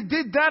reason he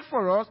did that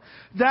for us,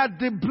 that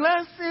the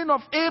blessing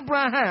of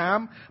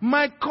Abraham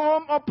might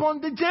come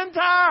upon the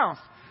Gentiles.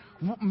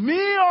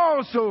 Me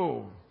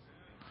also.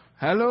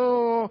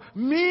 Hello.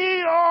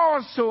 Me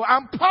also.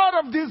 I'm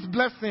part of this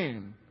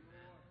blessing.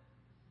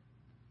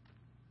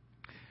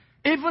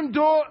 Even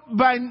though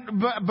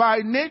by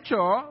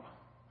nature,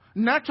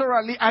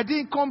 naturally, I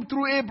didn't come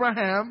through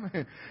Abraham,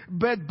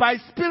 but by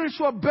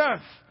spiritual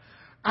birth,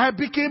 I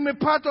became a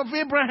part of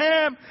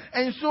Abraham.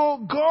 And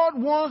so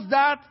God wants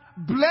that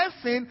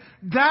blessing,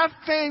 that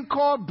thing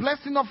called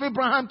blessing of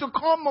Abraham, to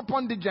come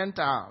upon the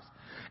Gentiles.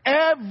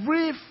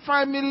 Every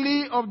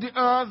family of the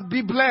earth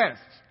be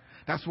blessed.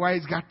 That's why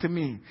it's got to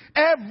me.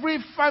 Every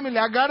family.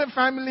 I got a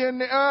family on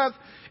the earth,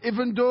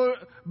 even though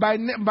by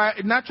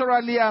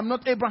naturally I'm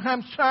not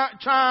Abraham's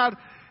child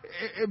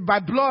by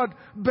blood,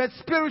 but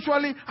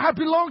spiritually I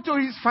belong to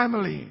his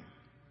family.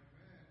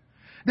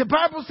 The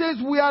Bible says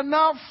we are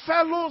now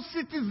fellow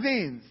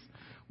citizens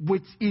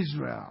with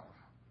Israel,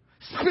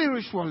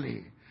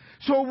 spiritually.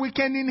 So we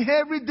can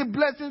inherit the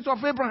blessings of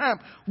Abraham.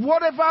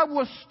 Whatever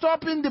was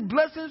stopping the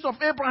blessings of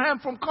Abraham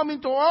from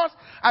coming to us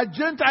as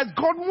Gentiles,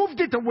 God moved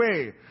it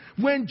away.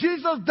 When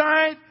Jesus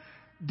died,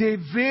 the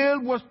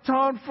veil was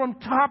torn from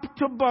top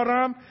to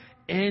bottom.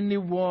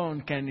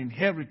 Anyone can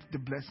inherit the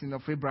blessing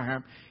of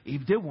Abraham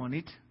if they want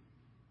it.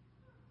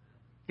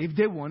 If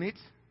they want it,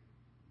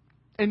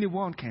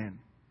 anyone can.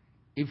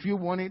 If you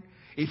want it,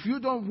 if you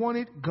don't want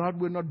it, God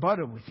will not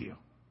bother with you.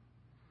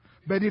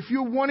 But if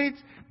you want it,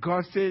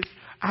 God says,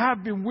 I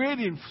have been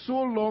waiting so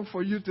long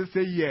for you to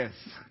say yes.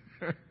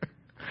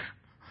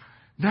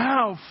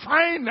 Now,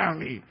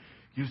 finally,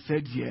 you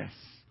said yes.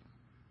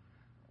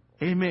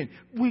 Amen.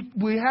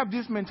 We have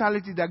this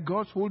mentality that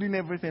God's holding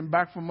everything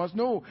back from us.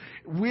 No,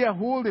 we are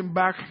holding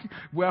back.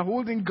 We are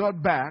holding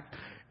God back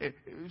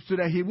so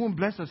that he won't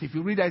bless us. If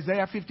you read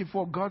Isaiah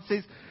 54, God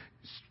says,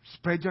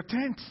 spread your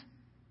tent.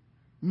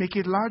 Make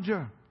it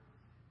larger.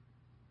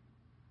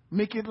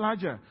 Make it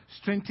larger.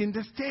 Strengthen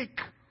the stake.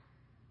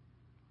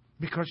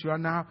 Because you are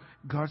now,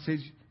 God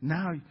says,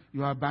 now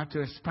you are about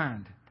to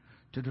expand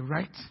to the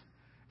right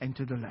and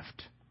to the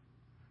left.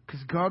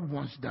 Because God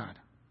wants that.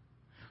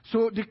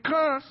 So the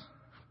curse,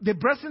 the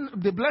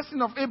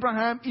blessing of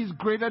Abraham is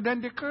greater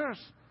than the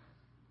curse.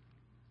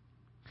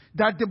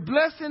 That the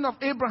blessing of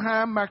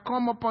Abraham might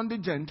come upon the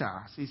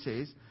Gentiles, he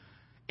says,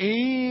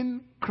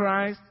 in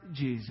Christ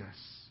Jesus.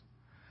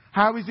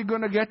 How is it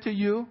going to get to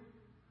you?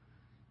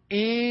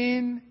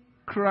 In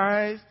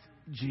Christ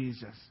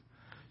Jesus.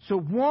 So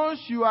once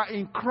you are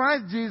in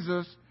Christ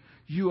Jesus,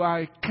 you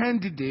are a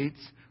candidate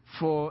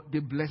for the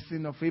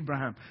blessing of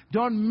Abraham.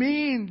 Don't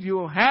mean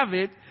you have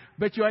it,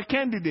 but you are a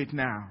candidate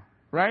now.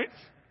 Right?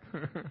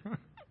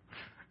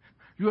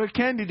 You are a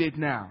candidate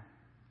now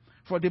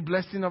for the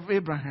blessing of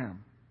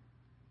Abraham.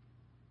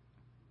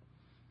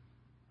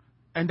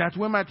 And that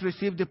we might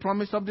receive the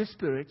promise of the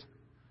Spirit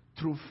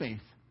through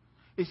faith.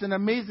 It's an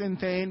amazing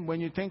thing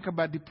when you think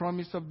about the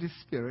promise of the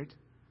Spirit.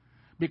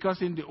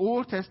 Because in the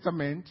Old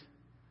Testament,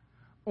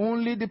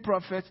 only the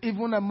prophets,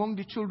 even among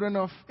the children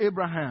of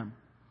Abraham,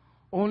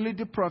 only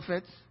the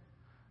prophets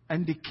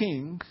and the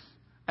kings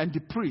and the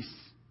priests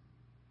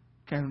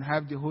can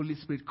have the Holy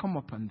Spirit come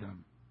upon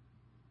them.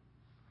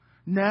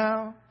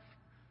 Now,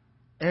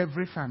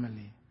 every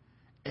family,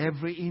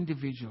 every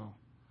individual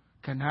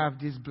can have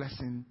this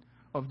blessing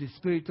of the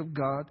Spirit of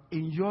God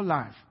in your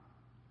life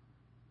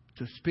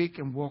to speak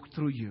and walk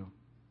through you.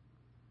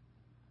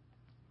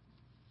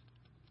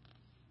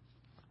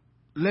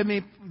 Let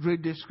me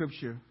read this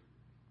scripture.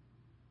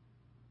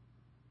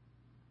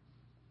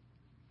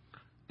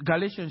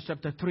 Galatians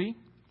chapter 3,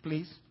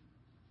 please.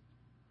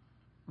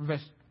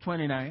 Verse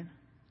 29.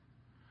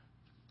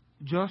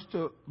 Just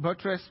to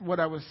buttress what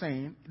I was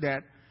saying,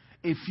 that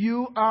if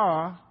you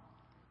are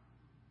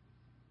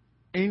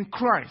in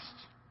Christ,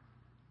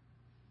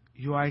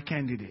 you are a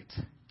candidate.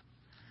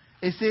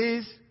 It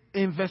says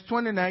in verse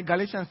 29,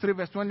 Galatians 3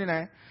 verse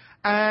 29,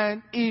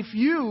 and if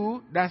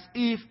you, that's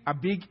if, a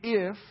big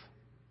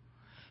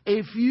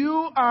if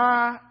you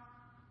are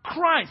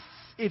Christ,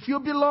 if you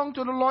belong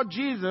to the Lord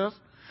Jesus,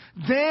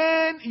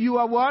 then you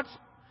are what?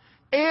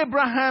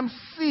 Abraham's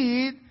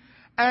seed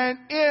and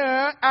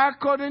heir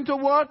according to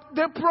what?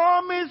 The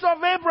promise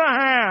of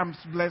Abraham's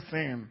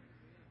blessing.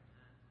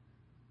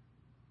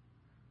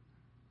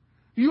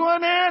 You are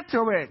an heir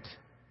to it.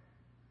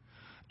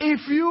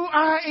 If you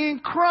are in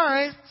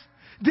Christ,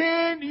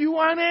 then you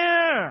are an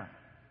heir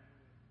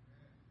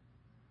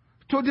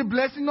to the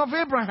blessing of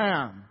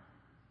Abraham.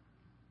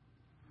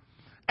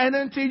 And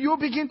until you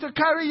begin to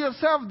carry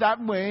yourself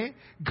that way,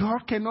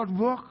 God cannot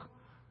work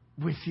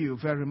with you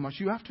very much.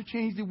 You have to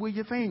change the way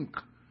you think.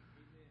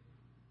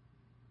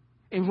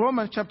 In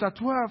Romans chapter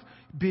 12,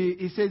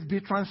 it says, be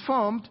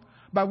transformed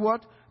by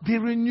what? The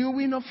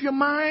renewing of your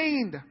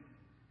mind.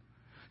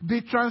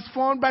 Be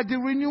transformed by the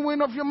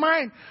renewing of your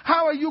mind.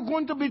 How are you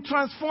going to be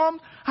transformed?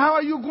 How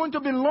are you going to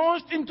be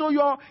launched into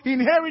your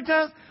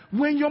inheritance?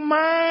 When your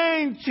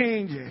mind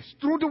changes.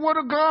 Through the Word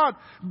of God.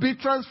 Be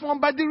transformed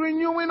by the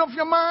renewing of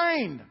your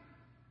mind.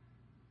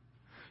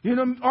 You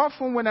know,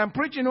 often when I'm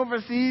preaching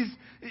overseas,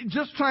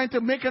 just trying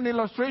to make an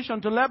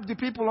illustration to let the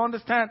people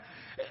understand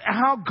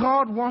how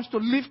God wants to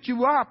lift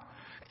you up.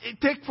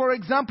 Take, for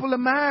example, a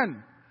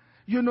man.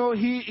 You know,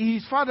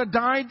 his father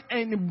died,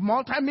 and a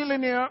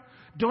multimillionaire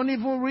don't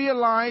even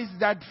realize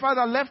that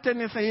father left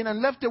anything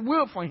and left a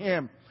will for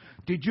him.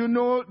 Did you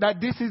know that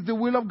this is the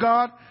will of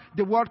God?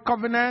 The word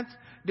covenant,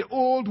 the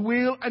old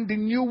will and the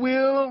new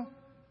will.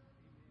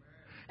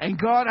 And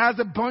God has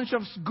a bunch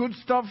of good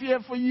stuff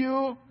here for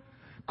you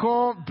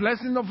called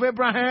blessing of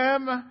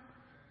Abraham.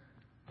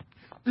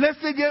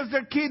 Let's say there's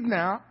a kid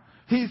now.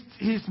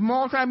 His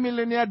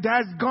multimillionaire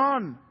dad's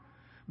gone.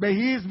 But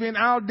he's been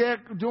out there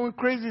doing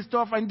crazy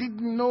stuff and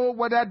didn't know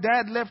whether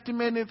dad left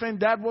him anything.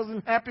 Dad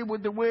wasn't happy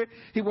with the way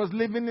he was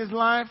living his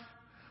life.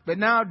 But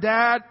now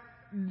dad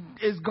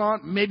is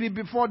gone. Maybe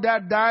before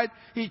dad died,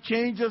 he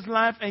changed his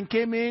life and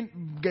came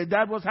in.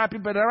 Dad was happy.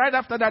 But right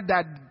after that,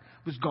 dad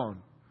was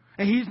gone.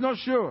 And he's not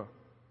sure.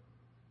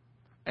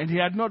 And he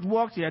had not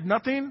worked. He had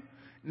nothing.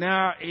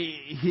 Now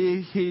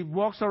he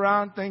walks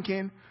around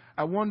thinking,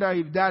 I wonder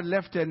if dad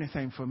left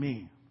anything for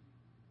me.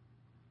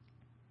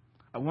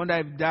 I wonder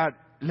if dad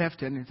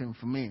left anything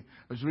for me.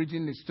 I was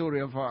reading the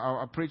story of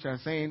a preacher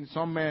saying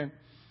some man,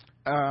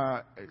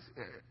 a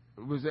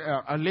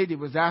lady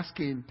was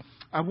asking,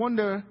 I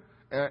wonder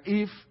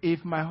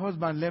if my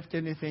husband left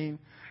anything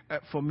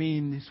for me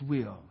in his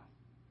will.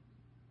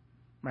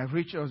 My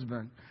rich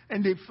husband.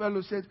 And the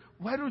fellow said,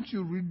 why don't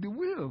you read the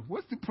will?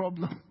 What's the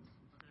problem?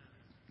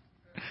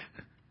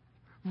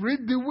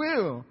 Read the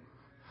will.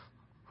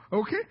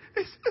 Okay?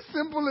 It's as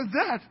simple as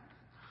that.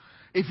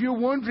 If you're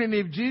wondering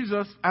if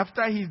Jesus,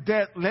 after his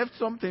death, left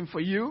something for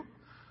you,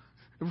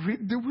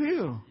 read the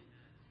will.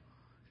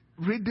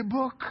 Read the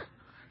book.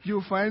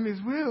 You'll find his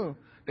will.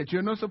 That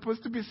you're not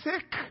supposed to be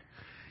sick.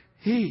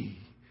 Hey,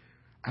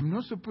 I'm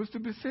not supposed to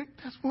be sick?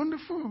 That's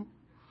wonderful.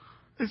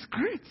 It's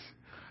great.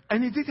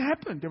 And it did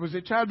happen. There was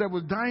a child that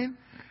was dying,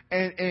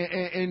 and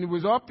it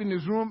was up in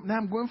his room. Now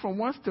I'm going from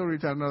one story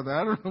to another.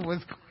 I don't know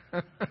what's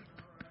going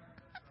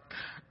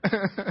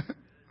on.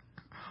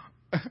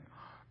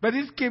 But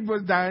this kid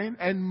was dying,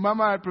 and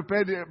Mama had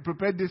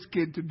prepared this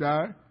kid to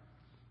die.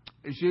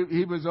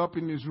 He was up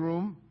in his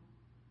room.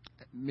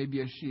 Maybe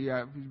it's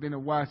been a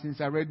while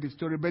since I read the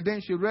story. But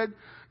then she read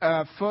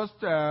 1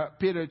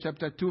 Peter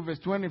chapter 2, verse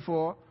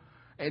 24,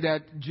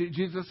 that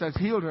Jesus has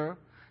healed her.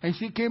 And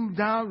she came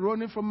down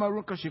running from my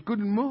room because she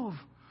couldn't move.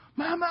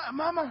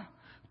 Mama,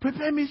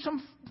 prepare me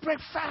some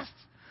breakfast.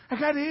 I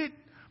got to eat.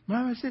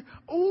 Mama said,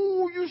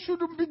 oh, you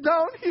shouldn't be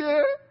down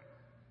here.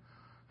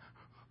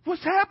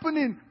 What's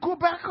happening? Go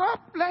back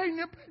up, lie in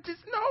your bed. She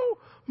said, no,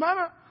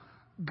 Mama,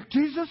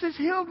 Jesus has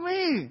healed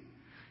me.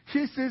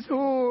 She says,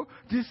 oh,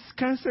 this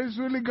cancer has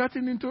really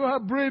gotten into her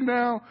brain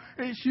now.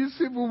 And she's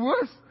even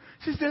worse.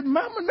 She said,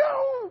 Mama,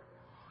 no,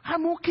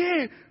 I'm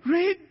okay.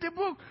 Read the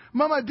book.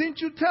 Mama, didn't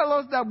you tell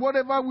us that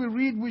whatever we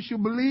read, we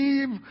should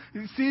believe?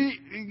 You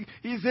see,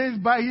 he says,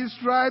 by his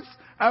stripes,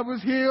 I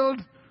was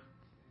healed.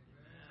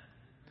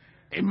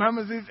 And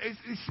Mama says,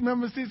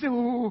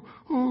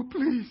 oh,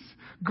 please,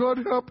 God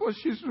help us.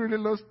 She's really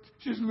lost.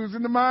 She's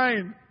losing the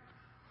mind.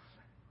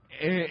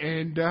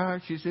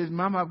 And she says,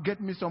 Mama,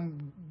 get me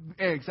some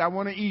eggs. I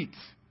want to eat.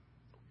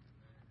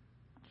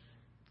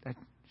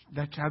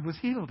 That child was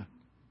healed.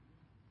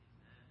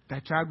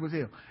 That child was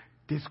healed.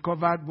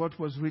 Discovered what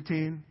was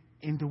written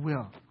in the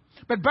will.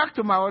 But back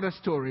to my other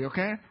story,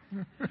 okay?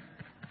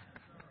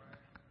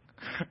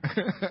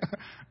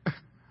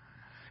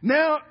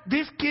 Now,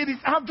 this kid is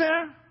out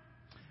there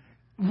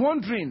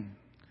wandering,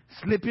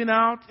 sleeping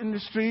out in the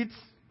streets.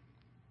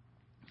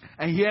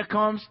 And here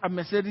comes a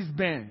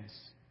Mercedes-Benz.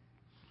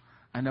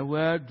 And a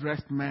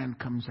well-dressed man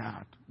comes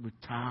out with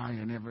tie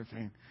and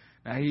everything.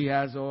 Now he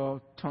has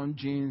all torn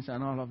jeans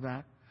and all of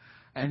that.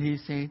 And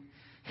he's saying,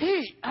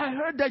 hey, I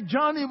heard that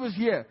Johnny was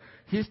here.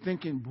 He's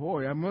thinking,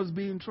 boy, I must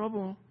be in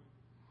trouble.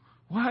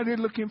 Why are they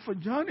looking for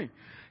Johnny?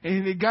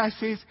 And the guy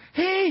says,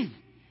 hey.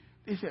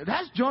 They said,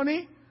 that's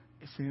Johnny.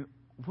 He said,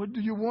 what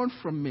do you want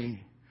from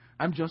me?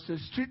 I'm just a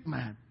street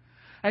man.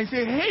 I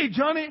say, hey,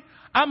 Johnny,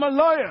 I'm a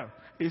lawyer.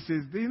 He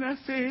says, didn't I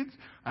say it?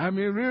 I'm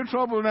in real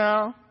trouble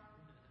now.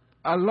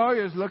 A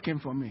lawyer's looking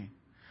for me.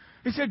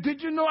 He said,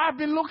 did you know I've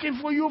been looking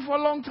for you for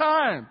a long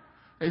time?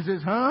 He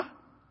says, huh?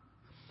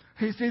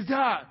 He says,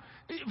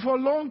 for a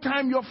long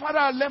time your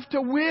father left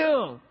a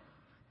will.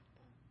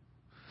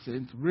 I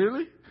said,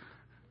 really?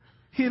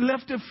 He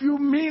left a few $1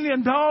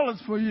 million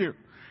for you.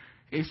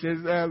 He says,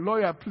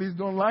 lawyer, please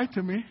don't lie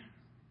to me.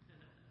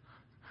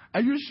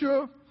 Are you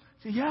sure?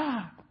 I said,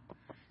 yeah.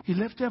 He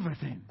left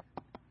everything.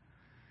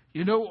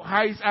 You know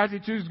how his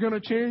attitude is going to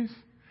change?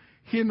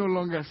 He no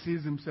longer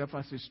sees himself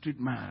as a street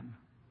man.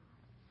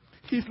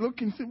 He's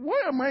looking and says,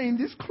 why am I in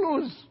this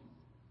clothes?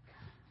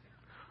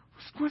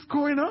 What's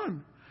going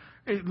on?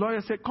 A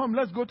lawyer said, come,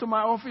 let's go to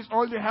my office.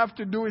 All you have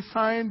to do is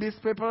sign these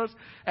papers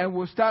and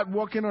we'll start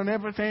working on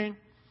everything.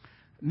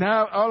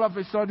 Now, all of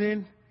a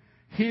sudden,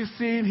 he's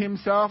seeing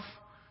himself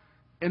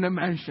in a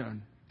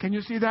mansion. Can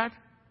you see that?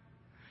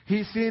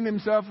 He's seeing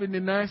himself in the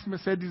nice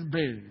Mercedes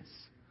Benz.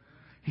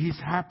 He's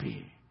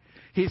happy.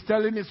 He's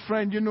telling his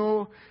friend,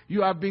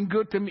 you have been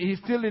good to me. He's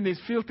still in his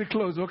filthy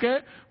clothes, okay?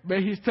 But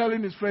he's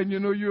telling his friend,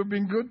 you've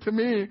been good to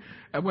me.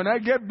 And when I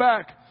get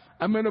back,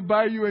 I'm going to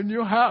buy you a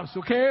new house,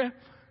 okay?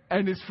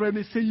 And his friend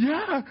is saying,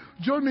 yeah,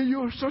 Johnny,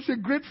 you're such a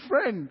great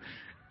friend.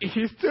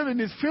 He's still in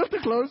his filthy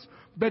clothes,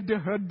 but they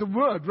heard the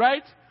word,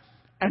 right?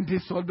 And they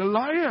saw the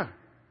lawyer.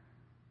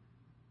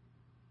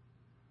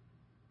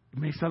 It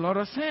makes a lot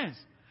of sense.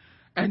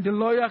 And the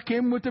lawyer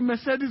came with a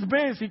Mercedes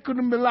Benz. He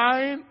couldn't be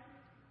lying.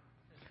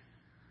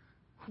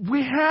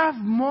 We have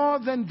more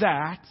than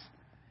that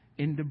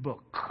in the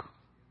book.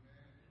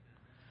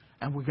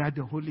 And we got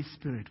the Holy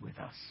Spirit with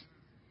us.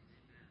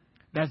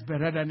 That's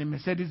better than a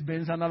Mercedes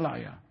Benz and a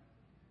lawyer.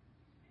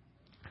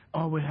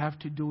 All we have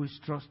to do is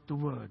trust the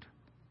word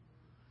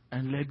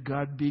and let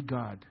God be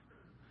God.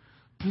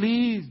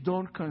 Please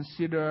don't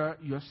consider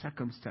your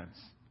circumstance.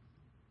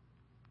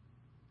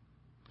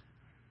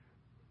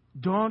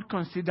 Don't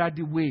consider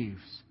the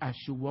waves as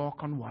you walk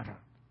on water.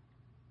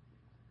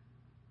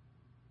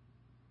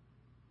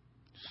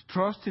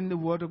 Trust in the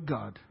word of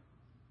God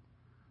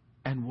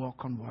and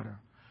walk on water.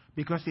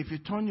 Because if you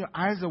turn your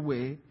eyes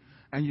away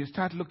and you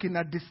start looking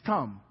at the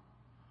storm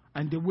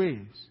and the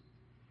waves,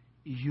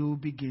 you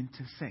begin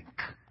to sink.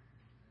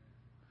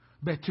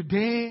 But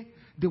today,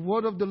 the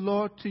word of the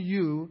Lord to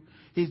you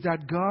is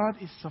that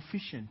God is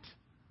sufficient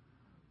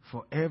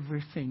for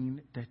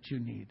everything that you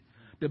need.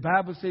 The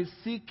Bible says,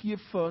 seek ye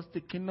first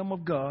the kingdom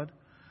of God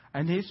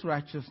and his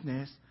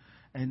righteousness,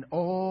 and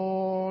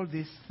all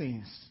these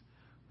things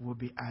will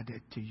be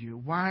added to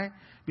you. Why?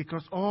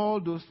 Because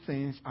all those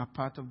things are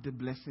part of the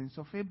blessings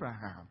of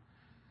Abraham.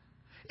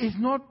 It's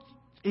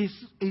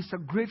a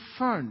great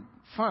fun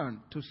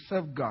to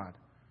serve God.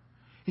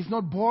 It's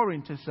not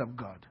boring to serve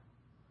God.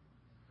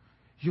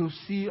 You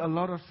see a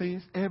lot of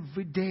things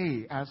every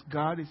day as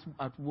God is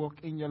at work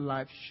in your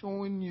life,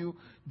 showing you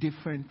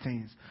different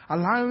things,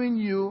 allowing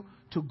you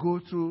to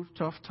go through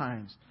tough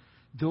times.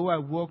 Though I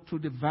walk through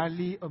the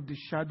valley of the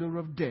shadow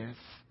of death,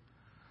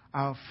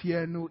 I'll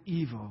fear no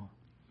evil,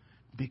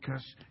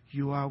 because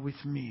you are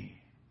with me.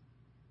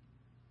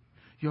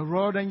 Your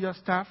rod and your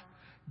staff,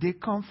 they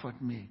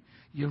comfort me.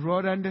 Your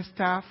rod and the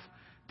staff,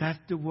 that's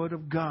the word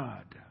of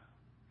God.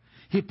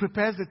 He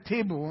prepares a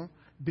table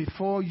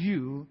before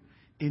you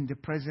in the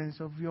presence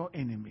of your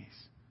enemies.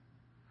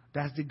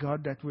 That's the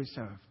God that we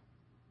serve.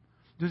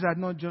 Those are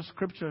not just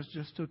scriptures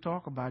just to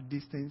talk about.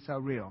 These things are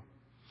real.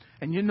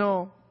 And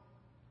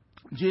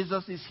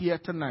Jesus is here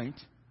tonight.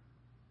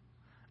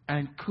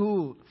 And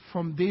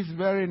from this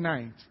very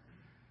night,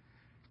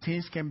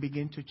 things can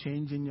begin to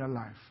change in your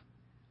life.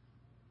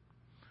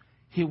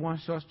 He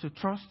wants us to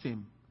trust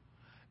him,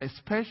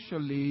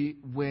 especially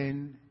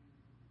when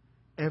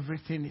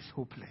everything is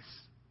hopeless.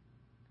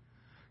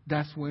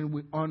 That's when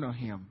we honor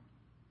him.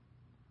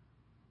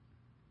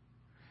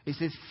 It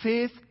says,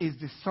 faith is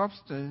the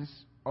substance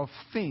of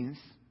things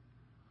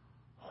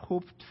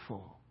hoped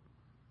for.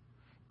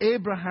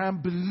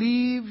 Abraham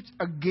believed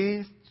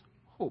against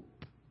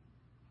hope.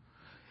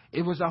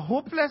 It was a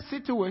hopeless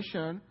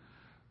situation,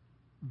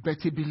 but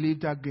he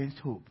believed against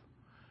hope,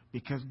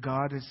 because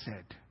God has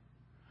said,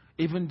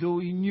 even though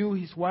he knew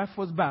his wife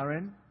was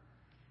barren,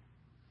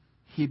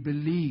 he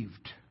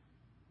believed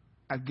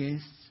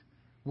against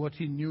what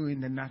he knew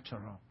in the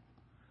natural.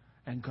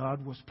 And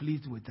God was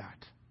pleased with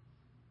that.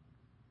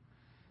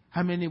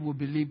 How many will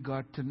believe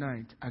God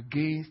tonight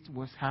against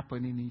what's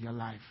happening in your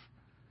life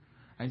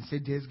and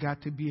say, there's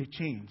got to be a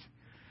change?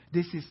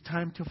 This is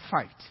time to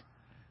fight.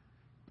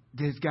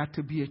 There's got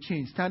to be a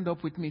change. Stand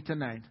up with me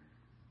tonight.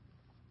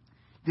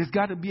 There's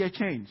got to be a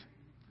change.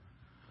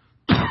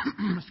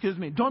 Excuse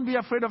me. Don't be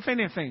afraid of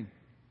anything.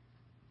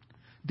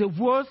 The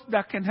worst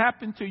that can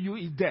happen to you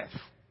is death.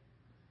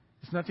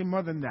 It's nothing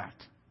more than that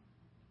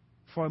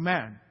for a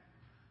man.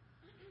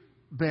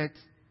 But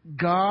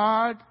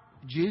God,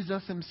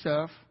 Jesus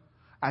himself,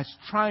 has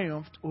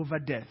triumphed over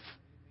death.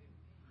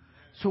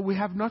 So we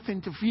have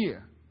nothing to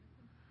fear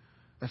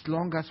as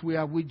long as we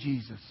are with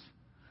Jesus.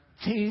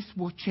 Things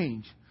will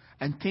change.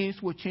 And things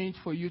will change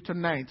for you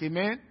tonight.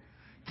 Amen?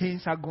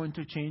 Things are going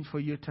to change for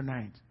you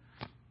tonight.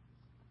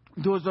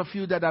 Those of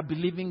you that are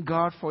believing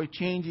God for a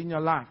change in your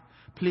life,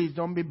 please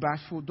don't be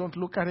bashful. Don't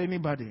look at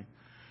anybody.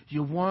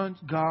 You want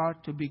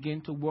God to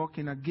begin to work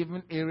in a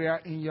given area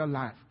in your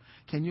life.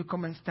 Can you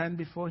come and stand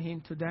before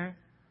him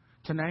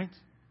tonight?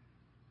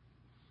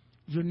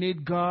 You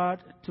need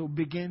God to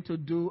begin to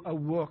do a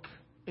work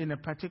in a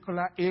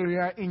particular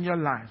area in your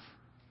life.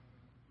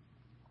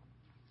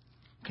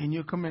 Can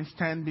you come and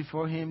stand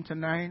before him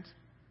tonight?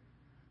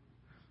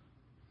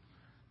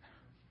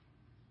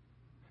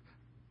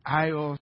 I also